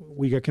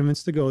we got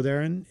convinced to go there,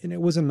 and it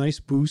was a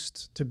nice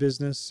boost to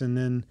business, and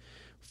then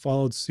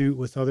followed suit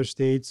with other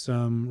states,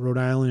 Rhode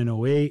Island in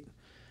 2008,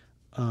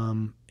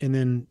 and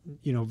then,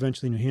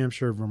 eventually New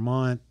Hampshire,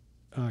 Vermont,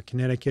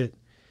 Connecticut,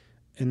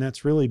 and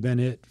that's really been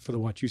it for the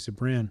Wachusett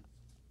brand.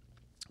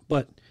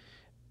 But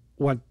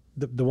what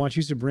the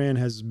Wachusett brand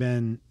has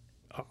been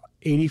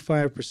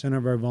 85%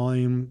 of our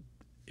volume,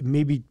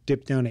 maybe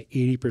dipped down to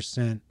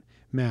 80%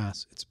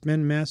 Mass. It's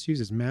been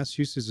Massachusetts.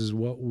 Massachusetts is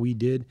what we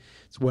did.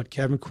 It's what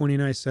Kevin Quinney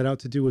and I set out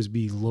to do, was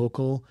be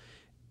local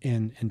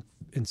and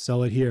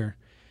sell it here.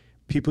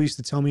 People used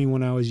to tell me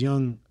when I was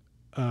young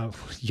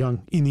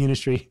in the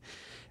industry,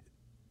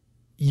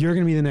 you're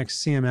going to be the next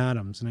Sam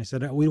Adams. And I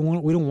said, we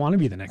don't want to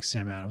be the next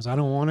Sam Adams. I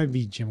don't want to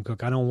be Jim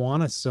Koch. I don't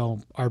want to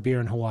sell our beer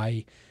in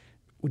Hawaii.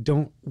 We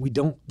don't,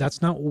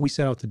 that's not what we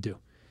set out to do.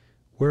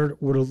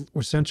 We're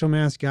Central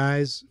Mass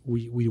guys.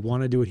 We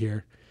want to do it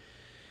here.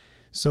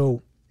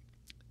 So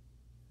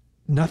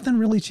nothing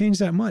really changed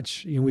that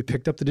much. We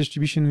picked up the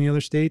distribution in the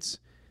other states,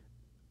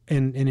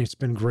 and it's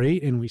been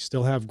great. And we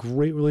still have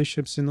great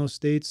relationships in those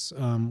states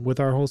with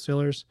our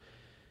wholesalers.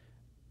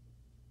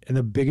 And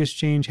the biggest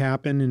change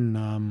happened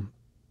in,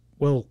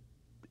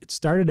 it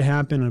started to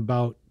happen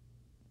about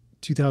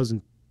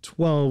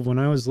 2012 when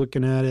I was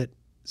looking at it,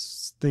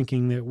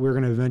 thinking that we're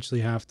going to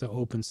eventually have to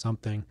open some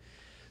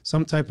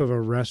type of a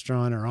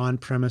restaurant or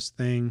on-premise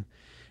thing.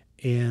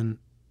 And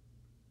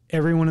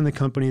everyone in the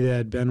company that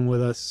had been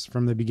with us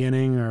from the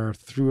beginning or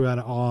throughout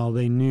it all,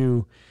 they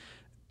knew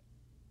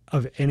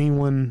of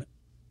anyone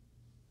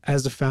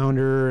as the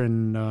founder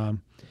and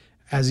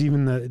as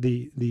even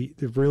the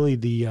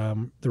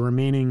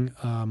remaining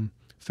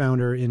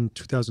founder in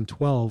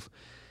 2012.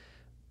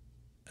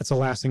 That's the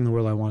last thing in the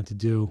world I wanted to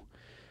do.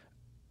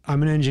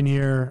 I'm an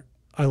engineer.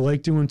 I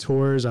like doing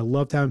tours. I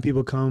loved having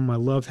people come. I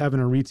loved having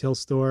a retail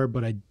store,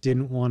 but I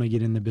didn't want to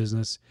get in the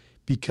business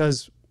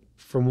because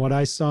from what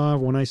I saw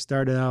when I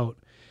started out,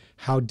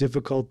 how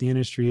difficult the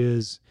industry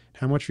is,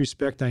 how much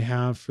respect I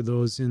have for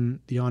those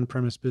in the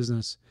on-premise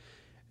business,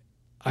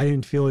 I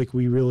didn't feel like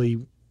we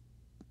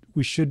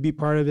should be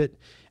part of it.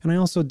 And I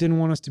also didn't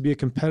want us to be a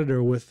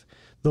competitor with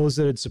those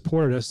that had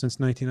supported us since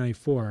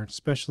 1994,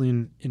 especially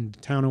in the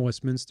town of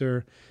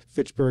Westminster,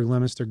 Fitchburg,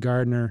 Leominster,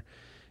 Gardner.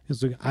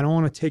 It's like, I don't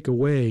want to take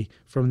away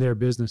from their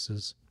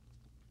businesses.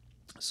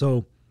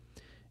 So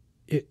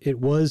it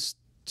was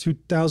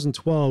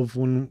 2012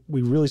 when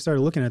we really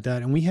started looking at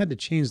that, and we had to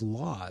change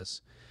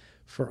laws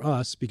for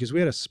us because we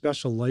had a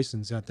special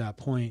license at that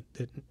point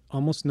that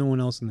almost no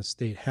one else in the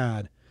state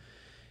had.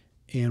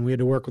 And we had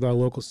to work with our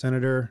local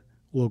senator,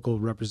 local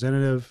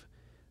representative.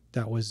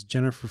 That was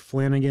Jennifer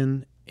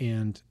Flanagan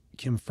and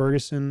Kim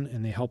Ferguson,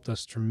 and they helped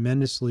us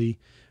tremendously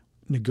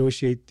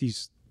negotiate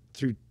these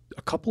through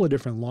a couple of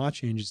different law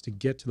changes to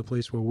get to the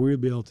place where we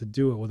would be able to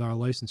do it with our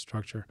license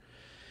structure.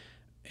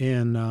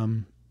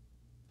 And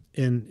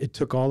it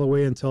took all the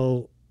way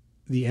until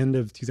the end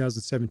of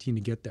 2017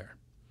 to get there.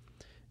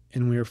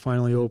 And we were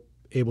finally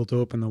able to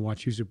open the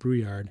Wachusett Brew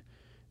Yard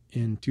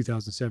in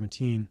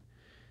 2017.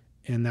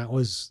 And that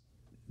was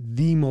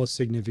the most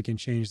significant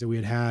change that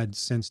we had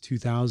since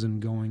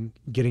 2000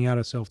 getting out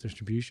of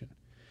self-distribution.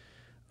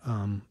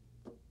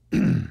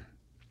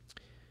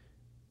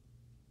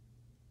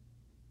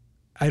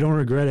 I don't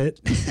regret it.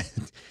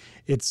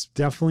 It's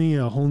definitely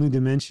a whole new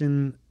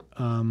dimension.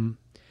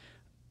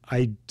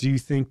 I do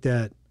think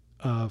that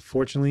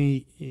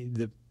fortunately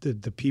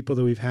the people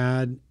that we've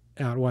had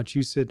at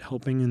Wachusett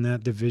helping in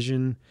that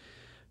division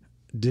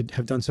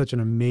have done such an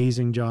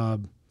amazing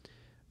job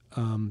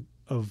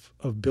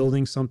of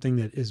building something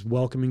that is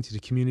welcoming to the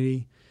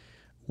community.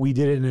 We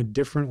did it in a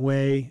different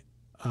way.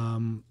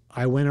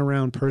 I went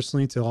around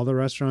personally to all the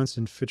restaurants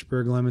in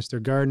Fitchburg, Leominster,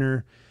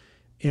 Gardner,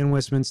 and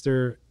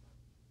Westminster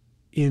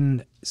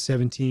in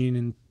 17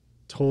 and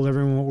told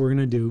everyone what we're going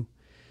to do.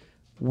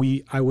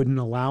 I wouldn't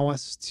allow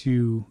us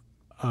to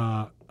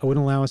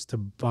wouldn't allow us to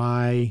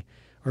buy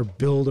or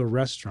build a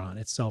restaurant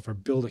itself or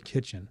build a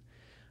kitchen.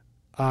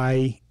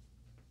 I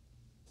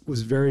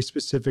was very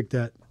specific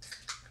that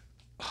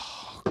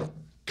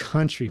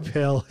Country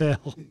Pale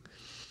Ale,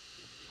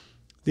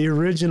 the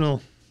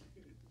original.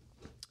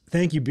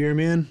 Thank you, beer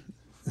man.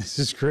 This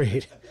is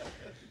great.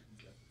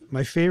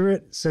 My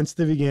favorite since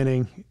the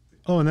beginning.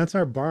 Oh, and that's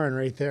our barn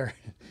right there.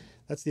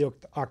 That's the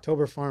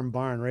October Farm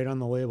barn right on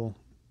the label.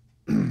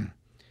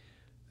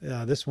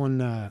 This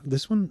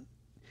one,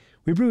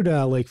 we brewed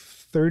like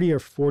 30 or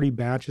 40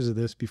 batches of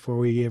this before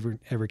we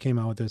ever came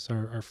out with this,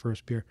 our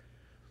first beer.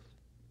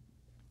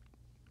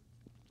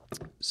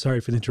 Sorry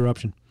for the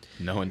interruption.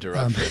 No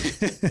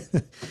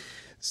interruption.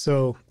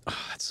 So,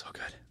 that's so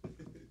good.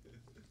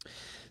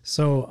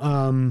 So,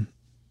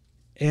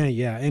 and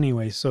yeah,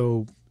 anyway,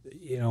 so,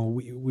 you know,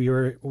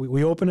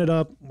 we opened it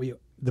up,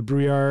 the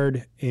brew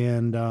yard,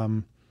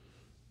 and,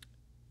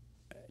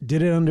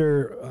 did it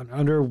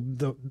under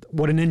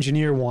what an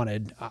engineer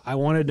wanted. I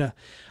wanted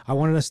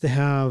us to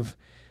have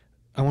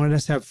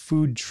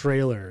food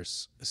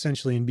trailers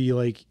essentially, and be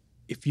like,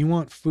 if you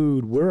want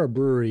food, we're a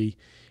brewery.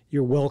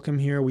 You're welcome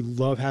here. We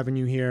love having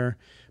you here,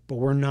 but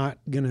we're not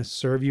going to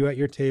serve you at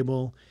your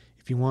table.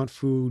 If you want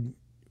food,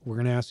 we're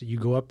going to ask that you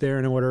go up there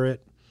and order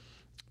it.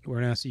 We're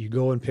going to ask that you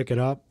go and pick it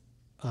up.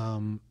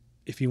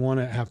 If you want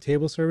to have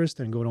table service,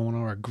 then go to one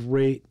of our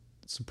great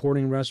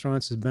supporting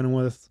restaurants. Has been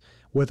with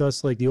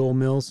us, like the Old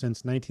Mill,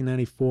 since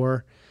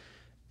 1994.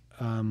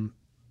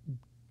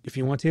 If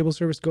you want table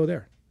service, go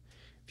there.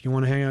 If you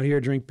want to hang out here,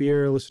 drink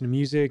beer, listen to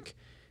music,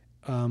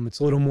 it's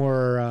a little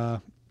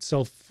more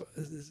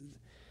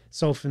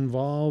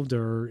self-involved,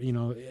 or, you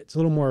know, it's a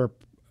little more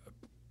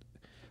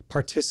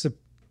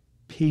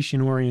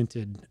participation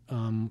oriented.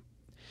 And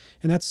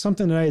that's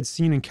something that I had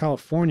seen in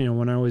California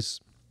when I was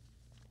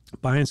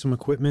buying some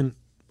equipment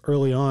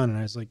early on. And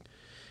I was like,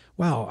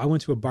 wow, I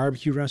went to a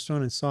barbecue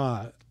restaurant and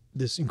saw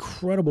this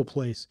incredible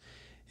place,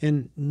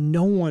 and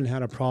no one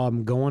had a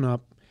problem going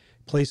up,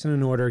 placing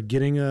an order,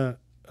 getting a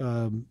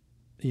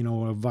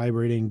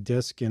vibrating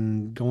disc,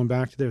 and going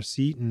back to their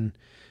seat. And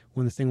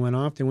when the thing went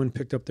off, they went and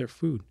picked up their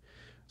food.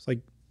 It's like,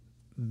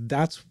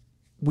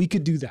 we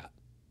could do that.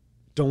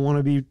 Don't want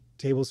to be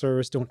table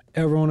service. Don't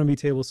ever want to be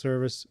table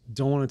service.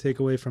 Don't want to take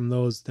away from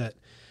those that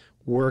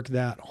work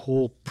that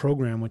whole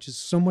program, which is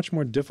so much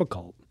more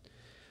difficult.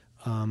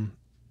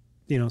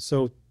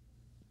 So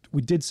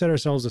we did set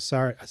ourselves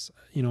aside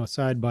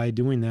by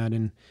doing that.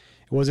 And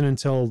it wasn't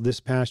until this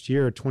past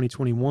year,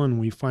 2021,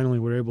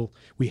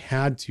 we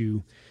had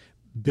to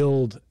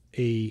build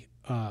a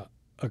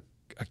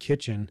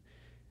kitchen,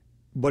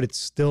 but it's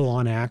still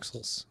on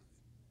axles.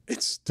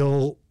 It's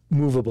still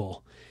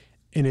movable,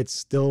 and it's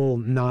still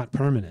not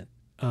permanent.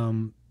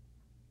 And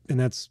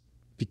that's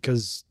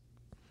because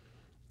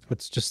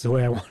it's just the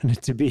way I wanted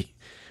it to be.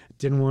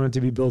 Didn't want it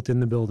to be built in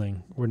the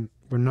building.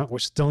 We're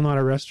still not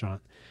a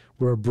restaurant.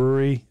 We're a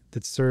brewery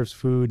that serves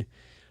food.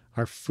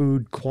 Our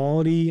food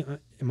quality,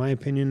 in my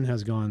opinion,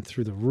 has gone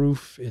through the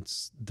roof.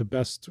 It's the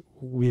best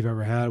we've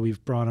ever had.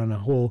 We've brought on a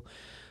whole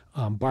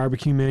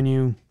barbecue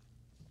menu,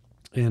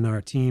 and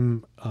our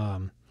team,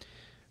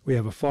 we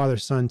have a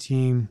father-son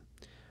team,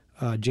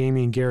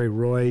 Jamie and Gary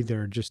Roy.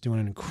 They're just doing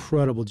an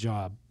incredible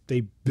job.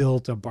 They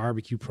built a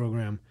barbecue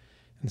program,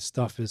 and the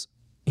stuff is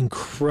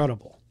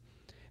incredible,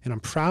 and I'm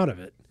proud of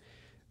it.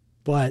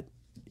 But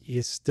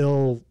you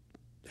still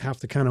have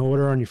to kind of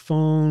order on your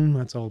phone.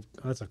 That's a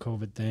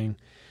COVID thing.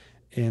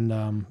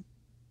 And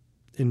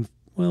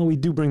we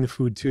do bring the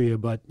food to you,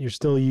 but you're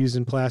still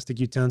using plastic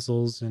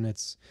utensils, and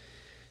it's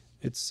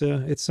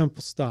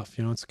simple stuff.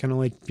 You know, it's kind of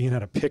like being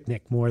at a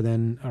picnic more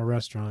than a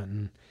restaurant.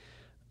 And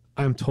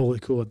I'm totally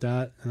cool with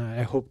that. And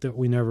I hope that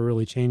we never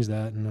really change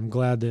that. And I'm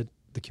glad that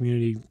the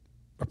community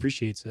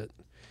appreciates it.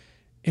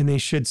 And they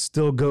should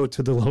still go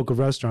to the local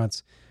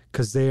restaurants,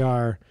 because they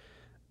are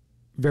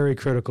very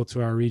critical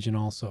to our region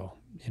also,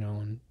 you know,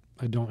 and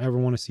I don't ever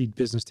want to see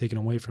business taken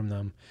away from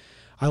them.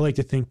 I like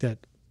to think that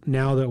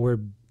now that we're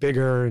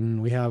bigger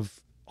and we have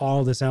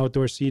all this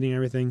outdoor seating,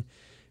 everything,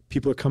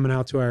 people are coming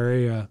out to our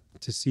area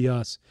to see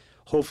us.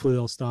 Hopefully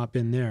they'll stop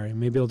in there, and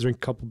maybe they'll drink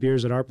a couple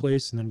beers at our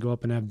place and then go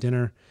up and have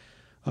dinner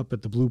up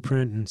at the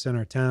Blueprint in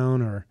Center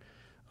Town, or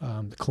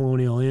the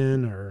Colonial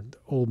Inn, or the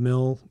Old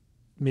Mill.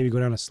 Maybe go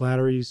down to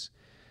Slattery's.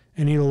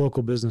 Any of the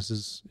local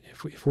businesses.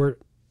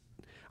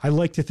 I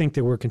like to think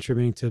that we're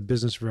contributing to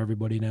business for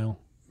everybody now,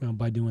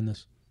 by doing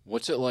this.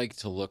 What's it like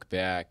to look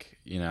back,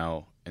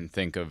 and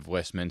think of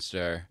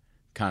Westminster,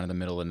 kind of the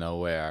middle of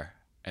nowhere,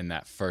 and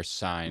that first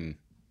sign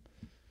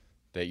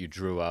that you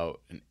drew out,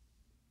 and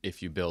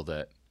if you build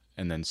it,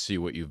 and then see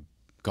what you've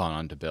gone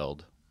on to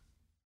build?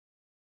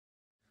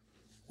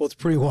 Well, it's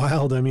pretty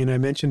wild. I mean, I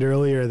mentioned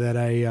earlier that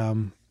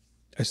I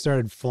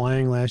started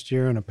flying last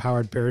year on a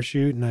powered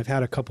parachute, and I've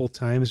had a couple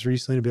times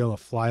recently to be able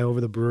to fly over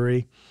the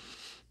brewery.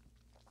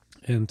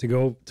 And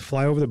to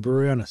fly over the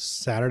brewery on a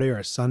Saturday or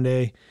a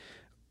Sunday,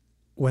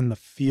 when the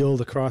field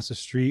across the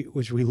street,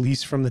 which we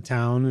lease from the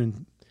town,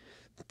 and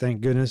thank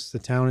goodness the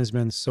town has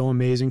been so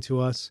amazing to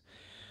us,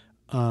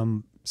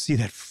 see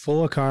that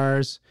full of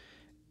cars,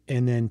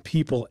 and then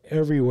people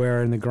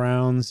everywhere in the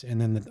grounds, and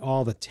then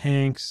all the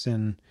tanks,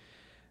 and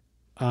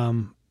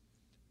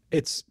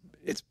it's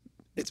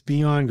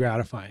beyond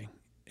gratifying.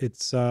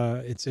 It's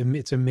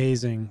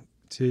amazing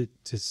to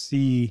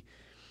see,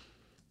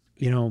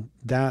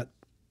 that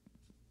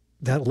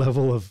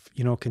level of,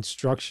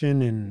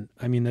 construction. And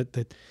I mean,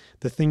 that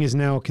the thing is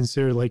now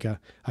considered like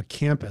a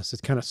campus.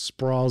 It kind of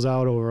sprawls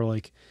out over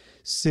like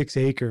 6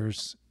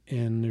 acres,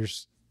 and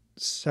there's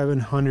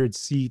 700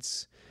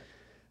 seats.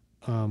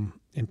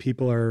 And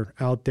people are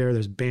out there.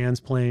 There's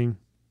bands playing.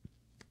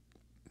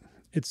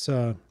 It's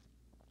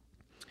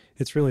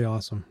really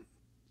awesome.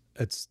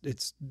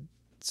 It's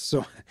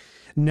so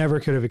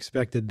never could have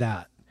expected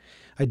that.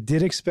 I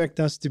did expect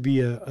us to be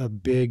a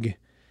big,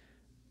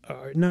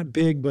 not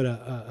big, but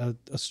a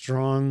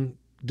strong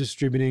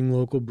distributing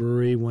local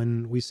brewery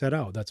when we set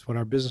out. That's what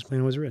our business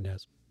plan was written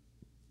as.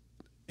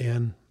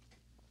 And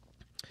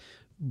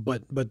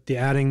but the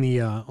adding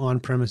the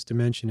on-premise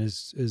dimension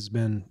has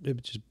been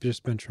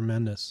just been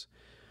tremendous.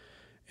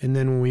 And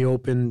then when we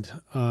opened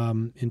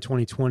in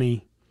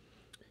 2020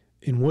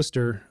 in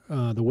Worcester,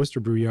 the Worcester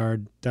Brew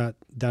Yard,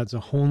 that's a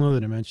whole nother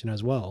dimension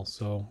as well.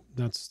 So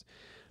that's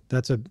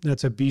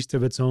a beast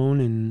of its own.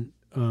 And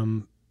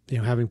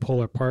having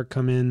Polar Park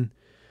come in,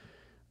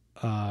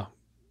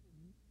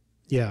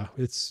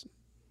 it's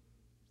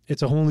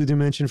a whole new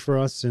dimension for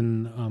us.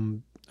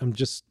 And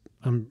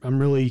I'm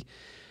really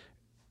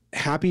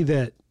happy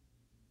that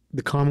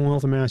the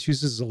Commonwealth of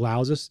Massachusetts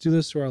allows us to do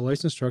this through our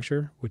license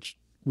structure, which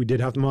we did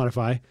have to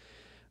modify.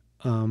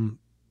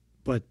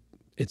 But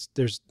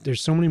there's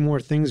so many more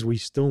things we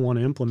still want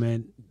to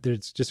implement that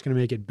it's just going to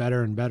make it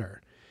better and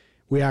better.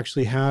 We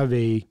actually have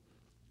a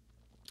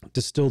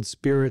distilled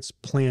spirits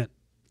plant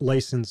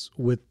license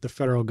with the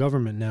federal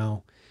government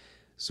now.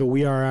 So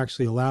we are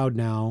actually allowed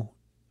now.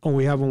 Oh,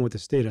 we have one with the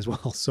state as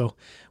well. So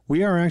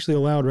we are actually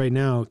allowed right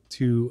now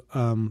to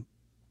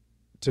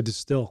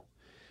distill.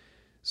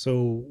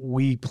 So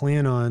we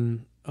plan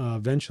on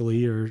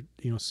eventually, or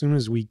as soon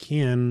as we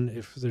can,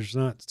 if there's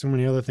not too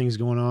many other things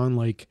going on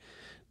like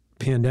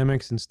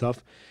pandemics and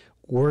stuff,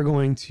 we're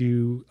going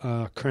to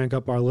crank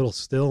up our little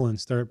still and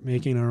start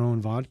making our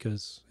own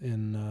vodkas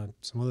and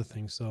some other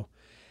things. So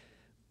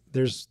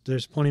there's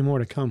plenty more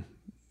to come.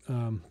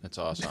 That's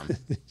awesome.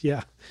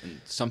 Yeah.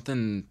 And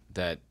something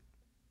that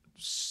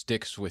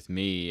sticks with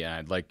me, and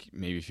I'd like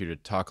maybe if you to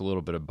talk a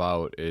little bit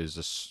about, is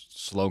a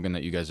slogan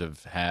that you guys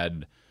have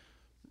had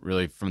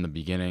really from the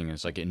beginning.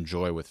 Is like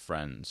enjoy with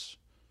friends.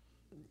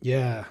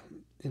 Yeah,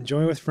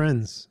 enjoy with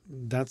friends.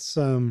 That's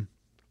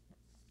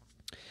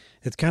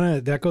it's kind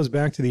of, that goes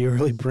back to the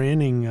early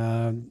branding.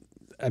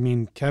 I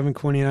mean, Kevin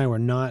Quinney and I were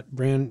not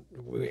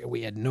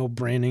we had no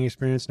branding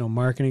experience, no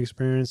marketing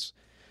experience.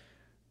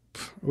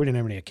 We didn't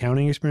have any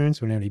accounting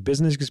experience. We didn't have any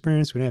business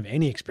experience. We didn't have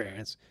any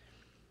experience.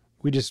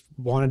 We just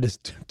wanted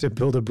to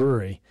build a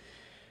brewery.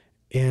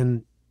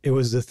 And it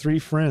was the 3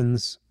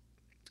 friends.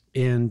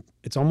 And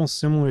it's almost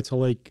similar to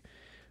like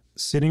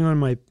sitting on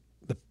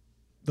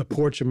the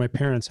porch of my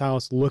parents'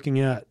 house, looking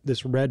at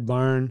this red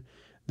barn,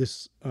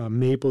 this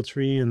maple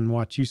tree and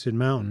Wachusett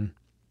Mountain.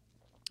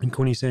 And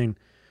Quinny saying,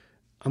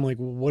 I'm like,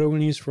 well, what are we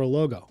going to use for a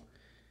logo?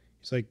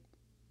 He's like,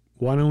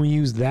 why don't we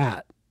use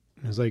that?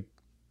 And I was like,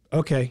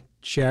 okay,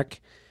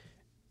 check.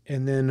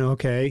 And then,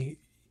 okay,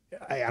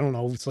 I don't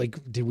know. It's like,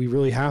 did we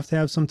really have to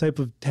have some type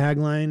of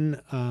tagline?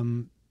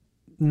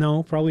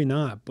 No, probably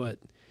not. But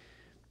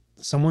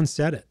someone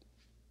said it.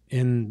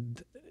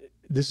 And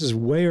this is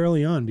way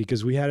early on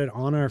because we had it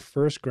on our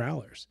first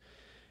growlers.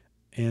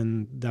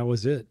 And that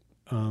was it.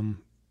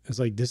 It's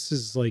like, this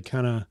is like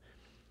kind of,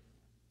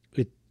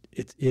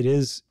 it's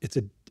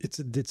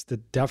the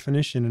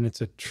definition, and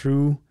it's a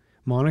true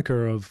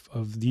moniker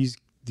of these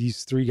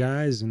 3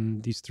 guys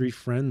and these 3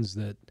 friends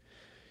that,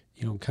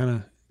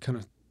 kind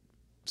of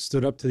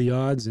stood up to the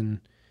odds and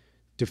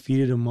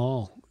defeated them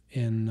all.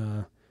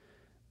 And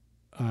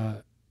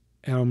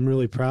I'm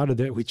really proud of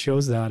that. We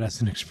chose that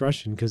as an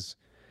expression because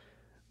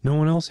no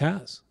one else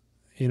has,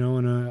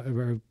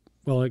 and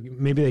well,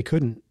 maybe they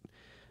couldn't,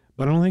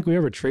 but I don't think we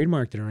ever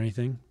trademarked it or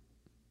anything.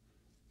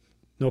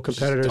 No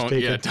competitors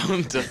take it.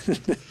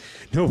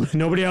 Don't.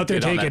 Nobody out there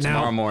take it now.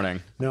 Tomorrow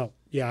morning. No.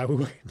 Yeah.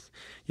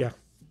 Yeah.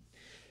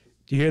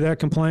 Do you hear that,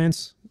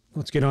 compliance?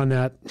 Let's get on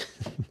that.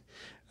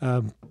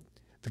 The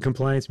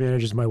compliance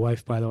manager is my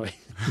wife, by the way.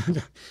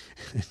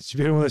 She's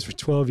been with us for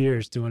 12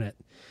 years doing it.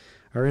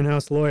 Our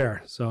in-house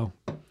lawyer. So,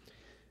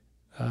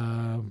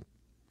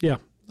 yeah,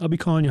 I'll be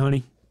calling you,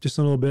 honey, just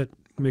in a little bit.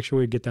 Make sure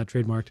we get that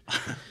trademarked.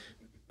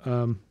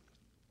 But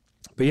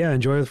yeah,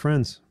 enjoy with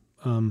friends.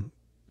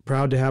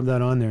 Proud to have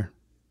that on there.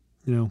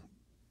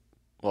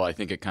 Well, I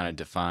think it kind of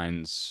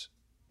defines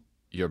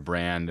your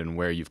brand and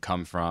where you've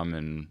come from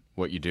and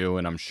what you do.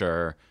 And I'm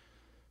sure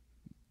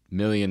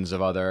millions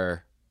of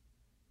other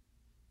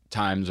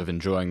times of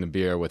enjoying the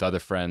beer with other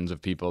friends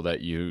of people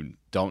that you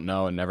don't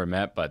know and never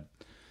met, but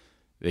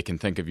they can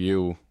think of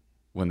you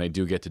when they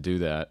do get to do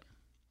that.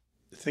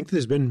 I think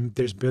there's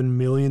been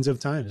millions of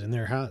times, and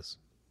there has.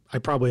 I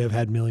probably have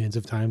had millions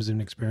of times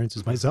and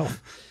experiences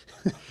myself.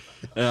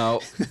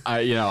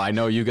 I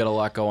know you got a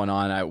lot going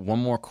on. One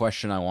more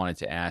question I wanted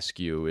to ask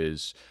you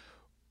is,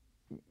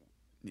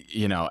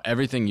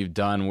 everything you've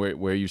done,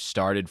 where you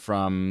started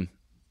from,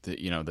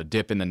 the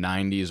dip in the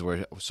 90s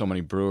where so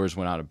many brewers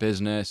went out of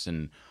business,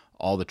 and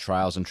all the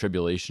trials and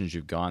tribulations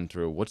you've gone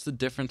through. What's the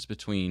difference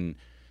between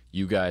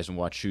you guys and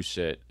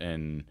Wachusett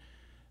and,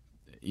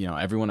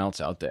 everyone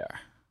else out there?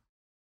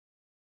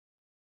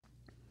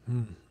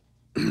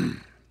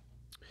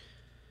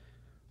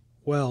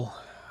 Well,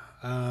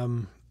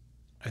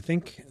 I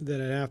think that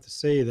I'd have to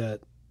say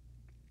that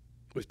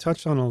we've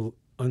touched on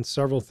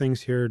several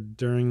things here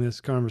during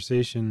this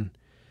conversation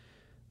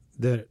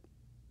that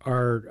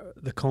are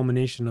the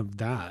culmination of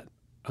that.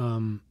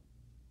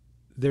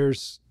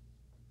 There's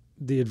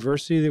the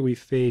adversity that we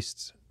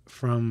faced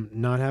from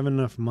not having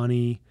enough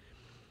money,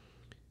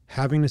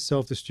 having to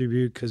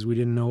self-distribute because we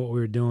didn't know what we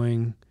were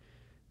doing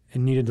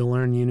and needed to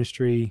learn the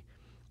industry,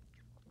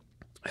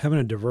 having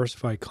to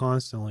diversify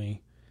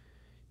constantly,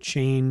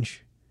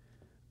 change,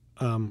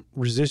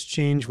 resist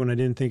change when I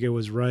didn't think it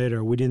was right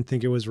or we didn't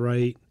think it was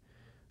right.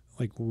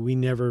 Like, we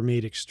never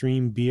made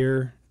extreme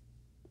beer.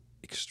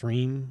 It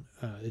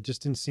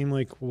just didn't seem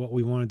like what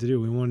we wanted to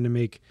do. We wanted to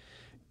make,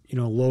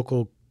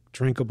 local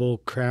drinkable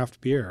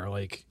craft beer,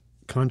 like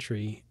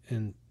country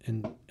and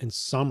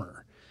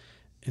summer.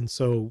 And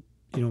so,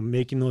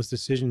 making those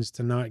decisions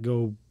to not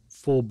go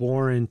full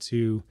bore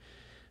into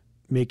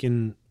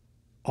making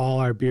all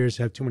our beers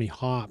have too many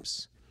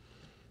hops,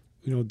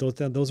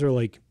 those are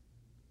like,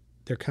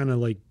 they're kind of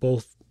like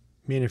both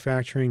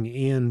manufacturing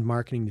and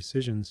marketing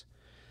decisions.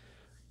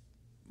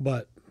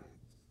 But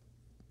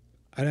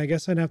I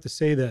guess I'd have to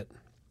say that,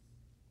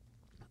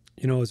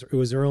 it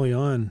was early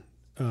on,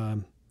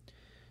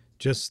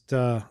 just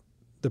the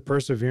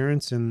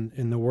perseverance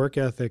and the work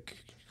ethic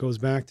goes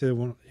back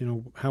to,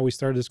 how we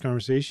started this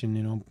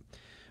conversation.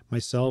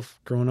 Myself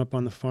growing up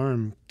on the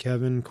farm,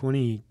 Kevin,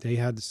 Quinny, they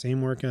had the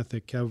same work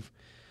ethic. Kev,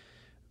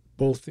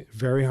 both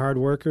very hard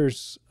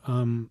workers,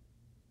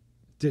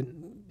 the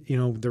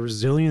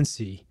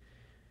resiliency.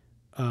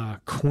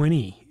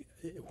 Quinny,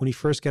 when he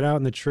first got out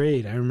in the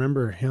trade, I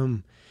remember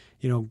him,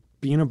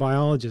 being a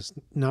biologist,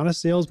 not a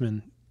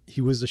salesman.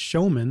 He was a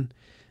showman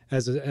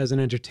as an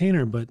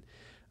entertainer. But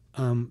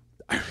I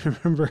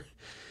remember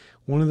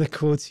one of the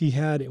quotes he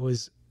had. It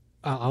was,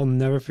 I'll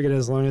never forget it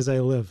as long as I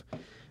live.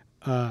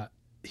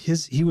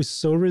 He was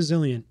so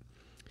resilient.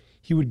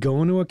 He would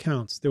go into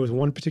accounts. There was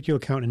one particular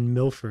account in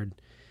Milford.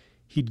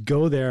 He'd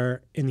go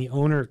there, and the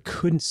owner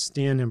couldn't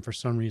stand him for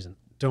some reason.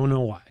 Don't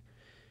know why.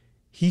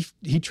 He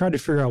tried to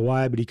figure out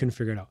why, but he couldn't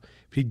figure it out.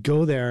 But he'd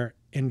go there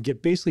and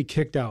get basically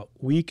kicked out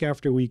week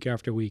after week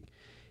after week.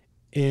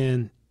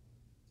 And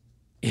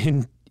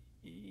he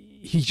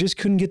just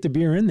couldn't get the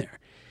beer in there.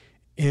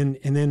 And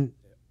then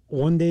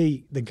one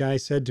day the guy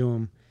said to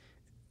him,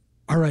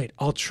 "All right,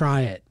 I'll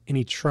try it." And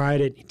he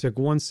tried it. He took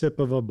one sip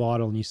of a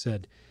bottle and he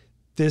said,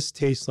 "This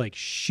tastes like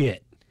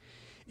shit."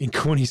 And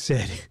Quinny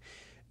said,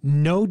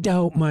 "No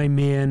doubt, my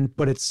man,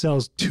 but it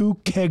sells 2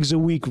 kegs a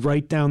week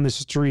right down the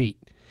street."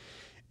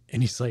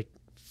 And he's like,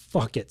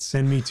 "Fuck it,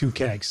 send me 2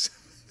 kegs."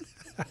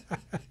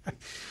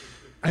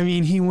 I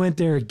mean, he went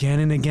there again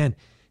and again.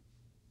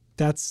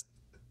 That's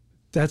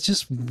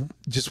just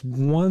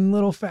one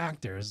little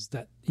factor, is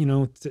that,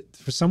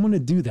 for someone to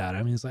do that.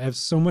 I mean, I have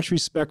so much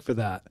respect for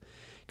that,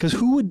 because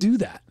who would do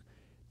that?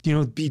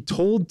 Be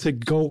told to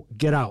go,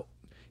 get out.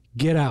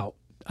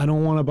 I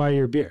don't want to buy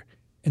your beer,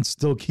 and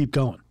still keep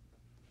going.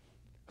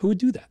 Who would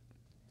do that?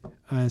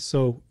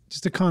 So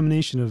just a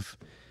combination of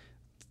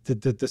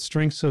the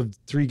strengths of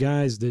 3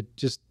 guys that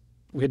just,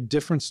 we had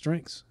different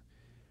strengths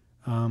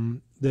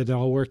that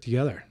all work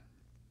together,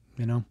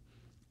 and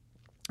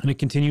it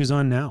continues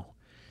on now.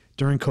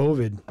 During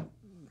COVID,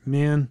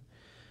 man,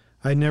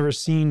 I'd never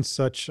seen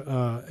such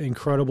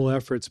incredible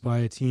efforts by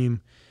a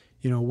team.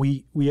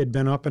 We had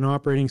been up and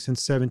operating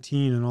since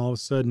 2017, and all of a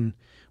sudden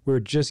we were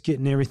just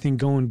getting everything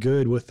going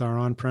good with our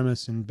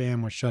on-premise, and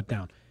bam, we're shut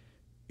down.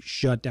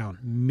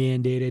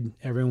 Mandated,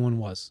 everyone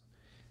was.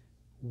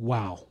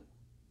 Wow.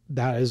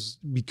 That has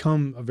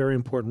become a very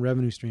important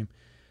revenue stream.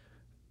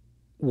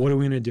 What are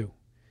we going to do?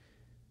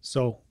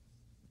 So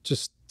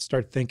just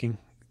start thinking.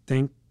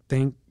 Think.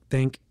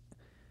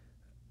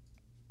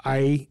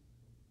 I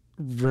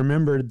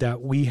remembered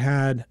that we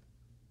have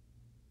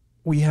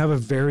a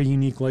very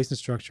unique license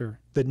structure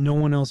that no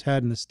one else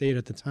had in the state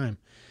at the time.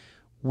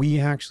 We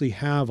actually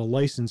have a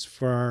license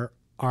for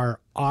our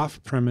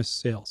off-premise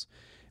sales,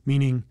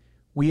 meaning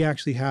we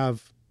actually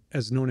have,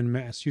 as known in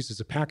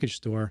Massachusetts, a package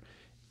store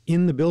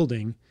in the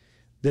building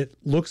that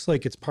looks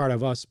like it's part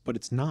of us, but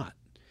it's not.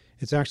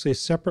 It's actually a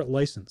separate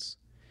license.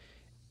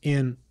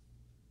 And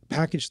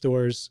package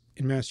stores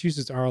in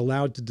Massachusetts are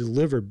allowed to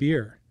deliver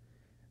beer.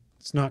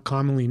 It's not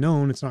commonly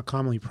known, it's not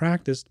commonly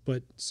practiced,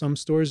 but some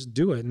stores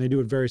do it, and they do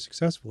it very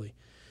successfully.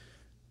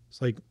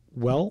 It's like,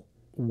 well,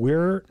 we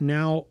were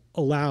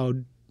allowed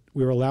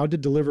to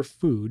deliver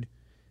food.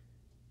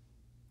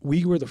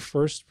 We were the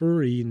first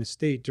brewery in the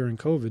state during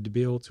COVID to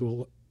be able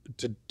to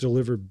to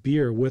deliver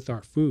beer with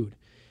our food.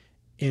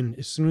 And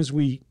as soon as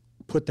we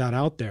put that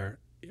out there,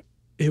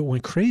 it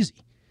went crazy.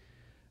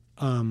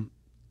 And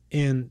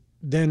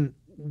then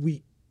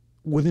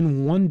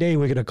within one day,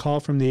 we get a call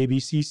from the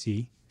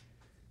ABCC.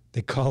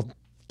 They called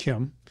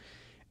Kim,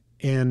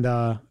 and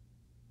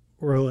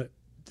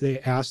they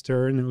asked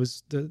her, and it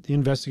was the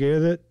investigator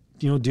that,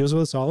 deals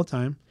with us all the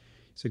time.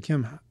 He said,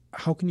 Kim,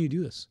 how can you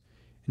do this?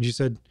 And she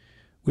said,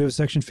 we have a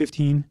Section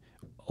 15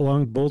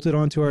 bolted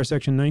onto our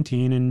Section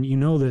 19, and you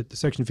know that the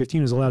Section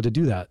 15 is allowed to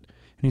do that.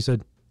 And he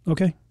said,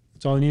 okay,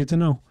 that's all I needed to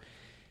know.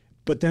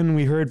 But then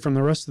we heard from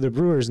the rest of the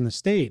brewers in the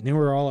state, and they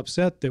were all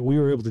upset that we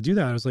were able to do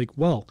that. I was like,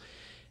 well,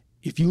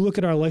 if you look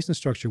at our license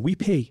structure, we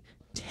pay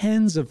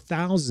tens of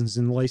thousands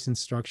in license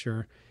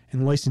structure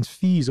and license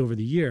fees over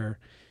the year,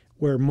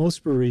 where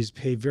most breweries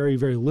pay very,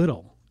 very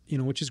little,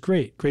 which is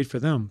great for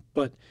them.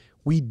 But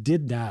we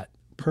did that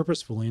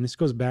purposefully. And this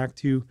goes back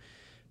to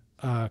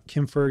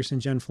Kim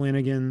Ferguson, Jen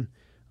Flanagan,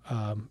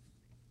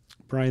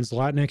 Brian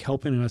Zlotnick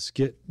helping us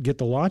get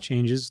the law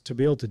changes to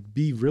be able to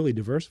be really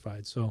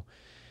diversified. So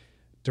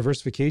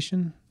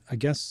diversification, I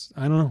guess,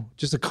 I don't know,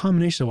 just a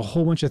combination of a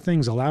whole bunch of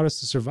things allowed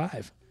us to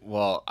survive.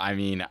 Well, I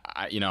mean,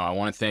 I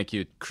want to thank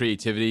you.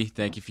 Creativity.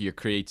 Thank you for your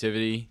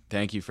creativity.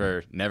 Thank you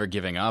for never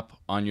giving up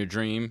on your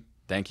dream.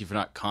 Thank you for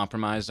not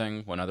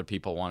compromising when other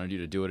people wanted you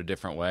to do it a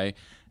different way.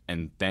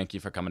 And thank you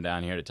for coming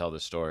down here to tell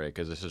this story,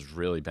 because this has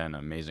really been an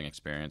amazing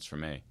experience for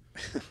me.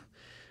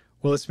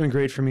 Well, it's been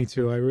great for me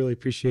too. I really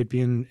appreciate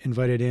being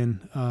invited in.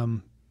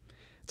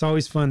 It's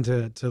always fun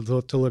to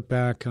look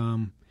back.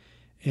 And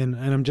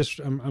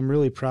I'm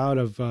really proud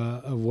of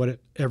what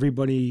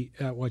everybody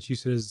at What You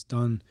Said has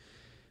done.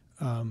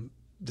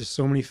 There's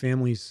so many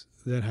families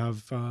that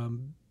have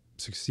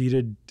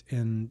succeeded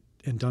and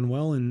done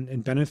well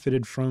and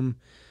benefited from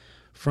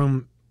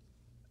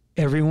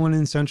everyone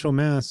in Central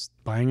Mass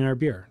buying our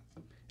beer.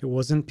 It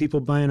wasn't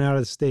people buying out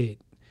of the state.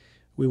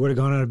 We would have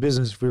gone out of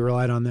business if we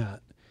relied on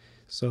that.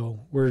 So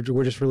we're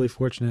just really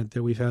fortunate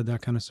that we've had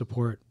that kind of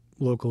support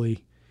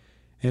locally.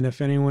 And if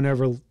anyone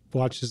ever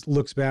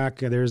looks back,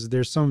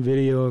 there's some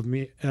video of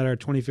me at our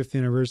 25th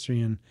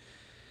anniversary, and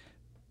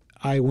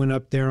I went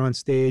up there on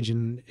stage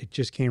and it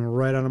just came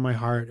right out of my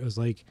heart. It was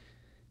like,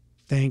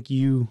 thank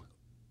you,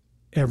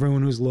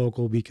 everyone who's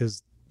local,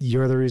 because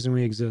you're the reason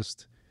we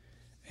exist.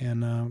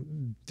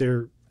 And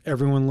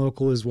everyone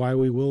local is why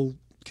we will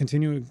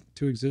continue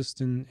to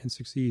exist and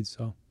succeed.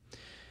 So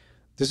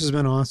this has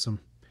been awesome.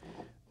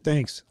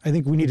 Thanks. I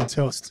think we need a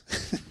toast.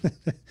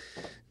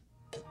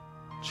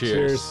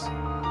 Cheers.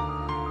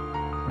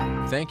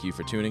 Thank you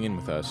for tuning in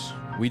with us.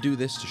 We do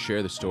this to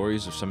share the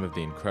stories of some of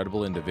the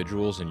incredible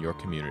individuals in your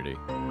community.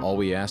 All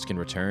we ask in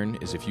return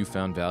is if you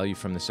found value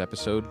from this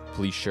episode,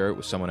 please share it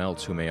with someone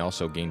else who may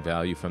also gain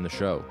value from the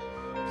show.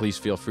 Please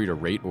feel free to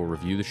rate or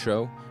review the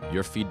show.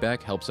 Your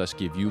feedback helps us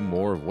give you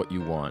more of what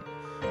you want.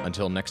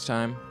 Until next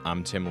time,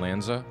 I'm Tim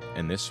Lanza,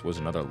 and this was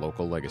another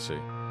Local Legacy.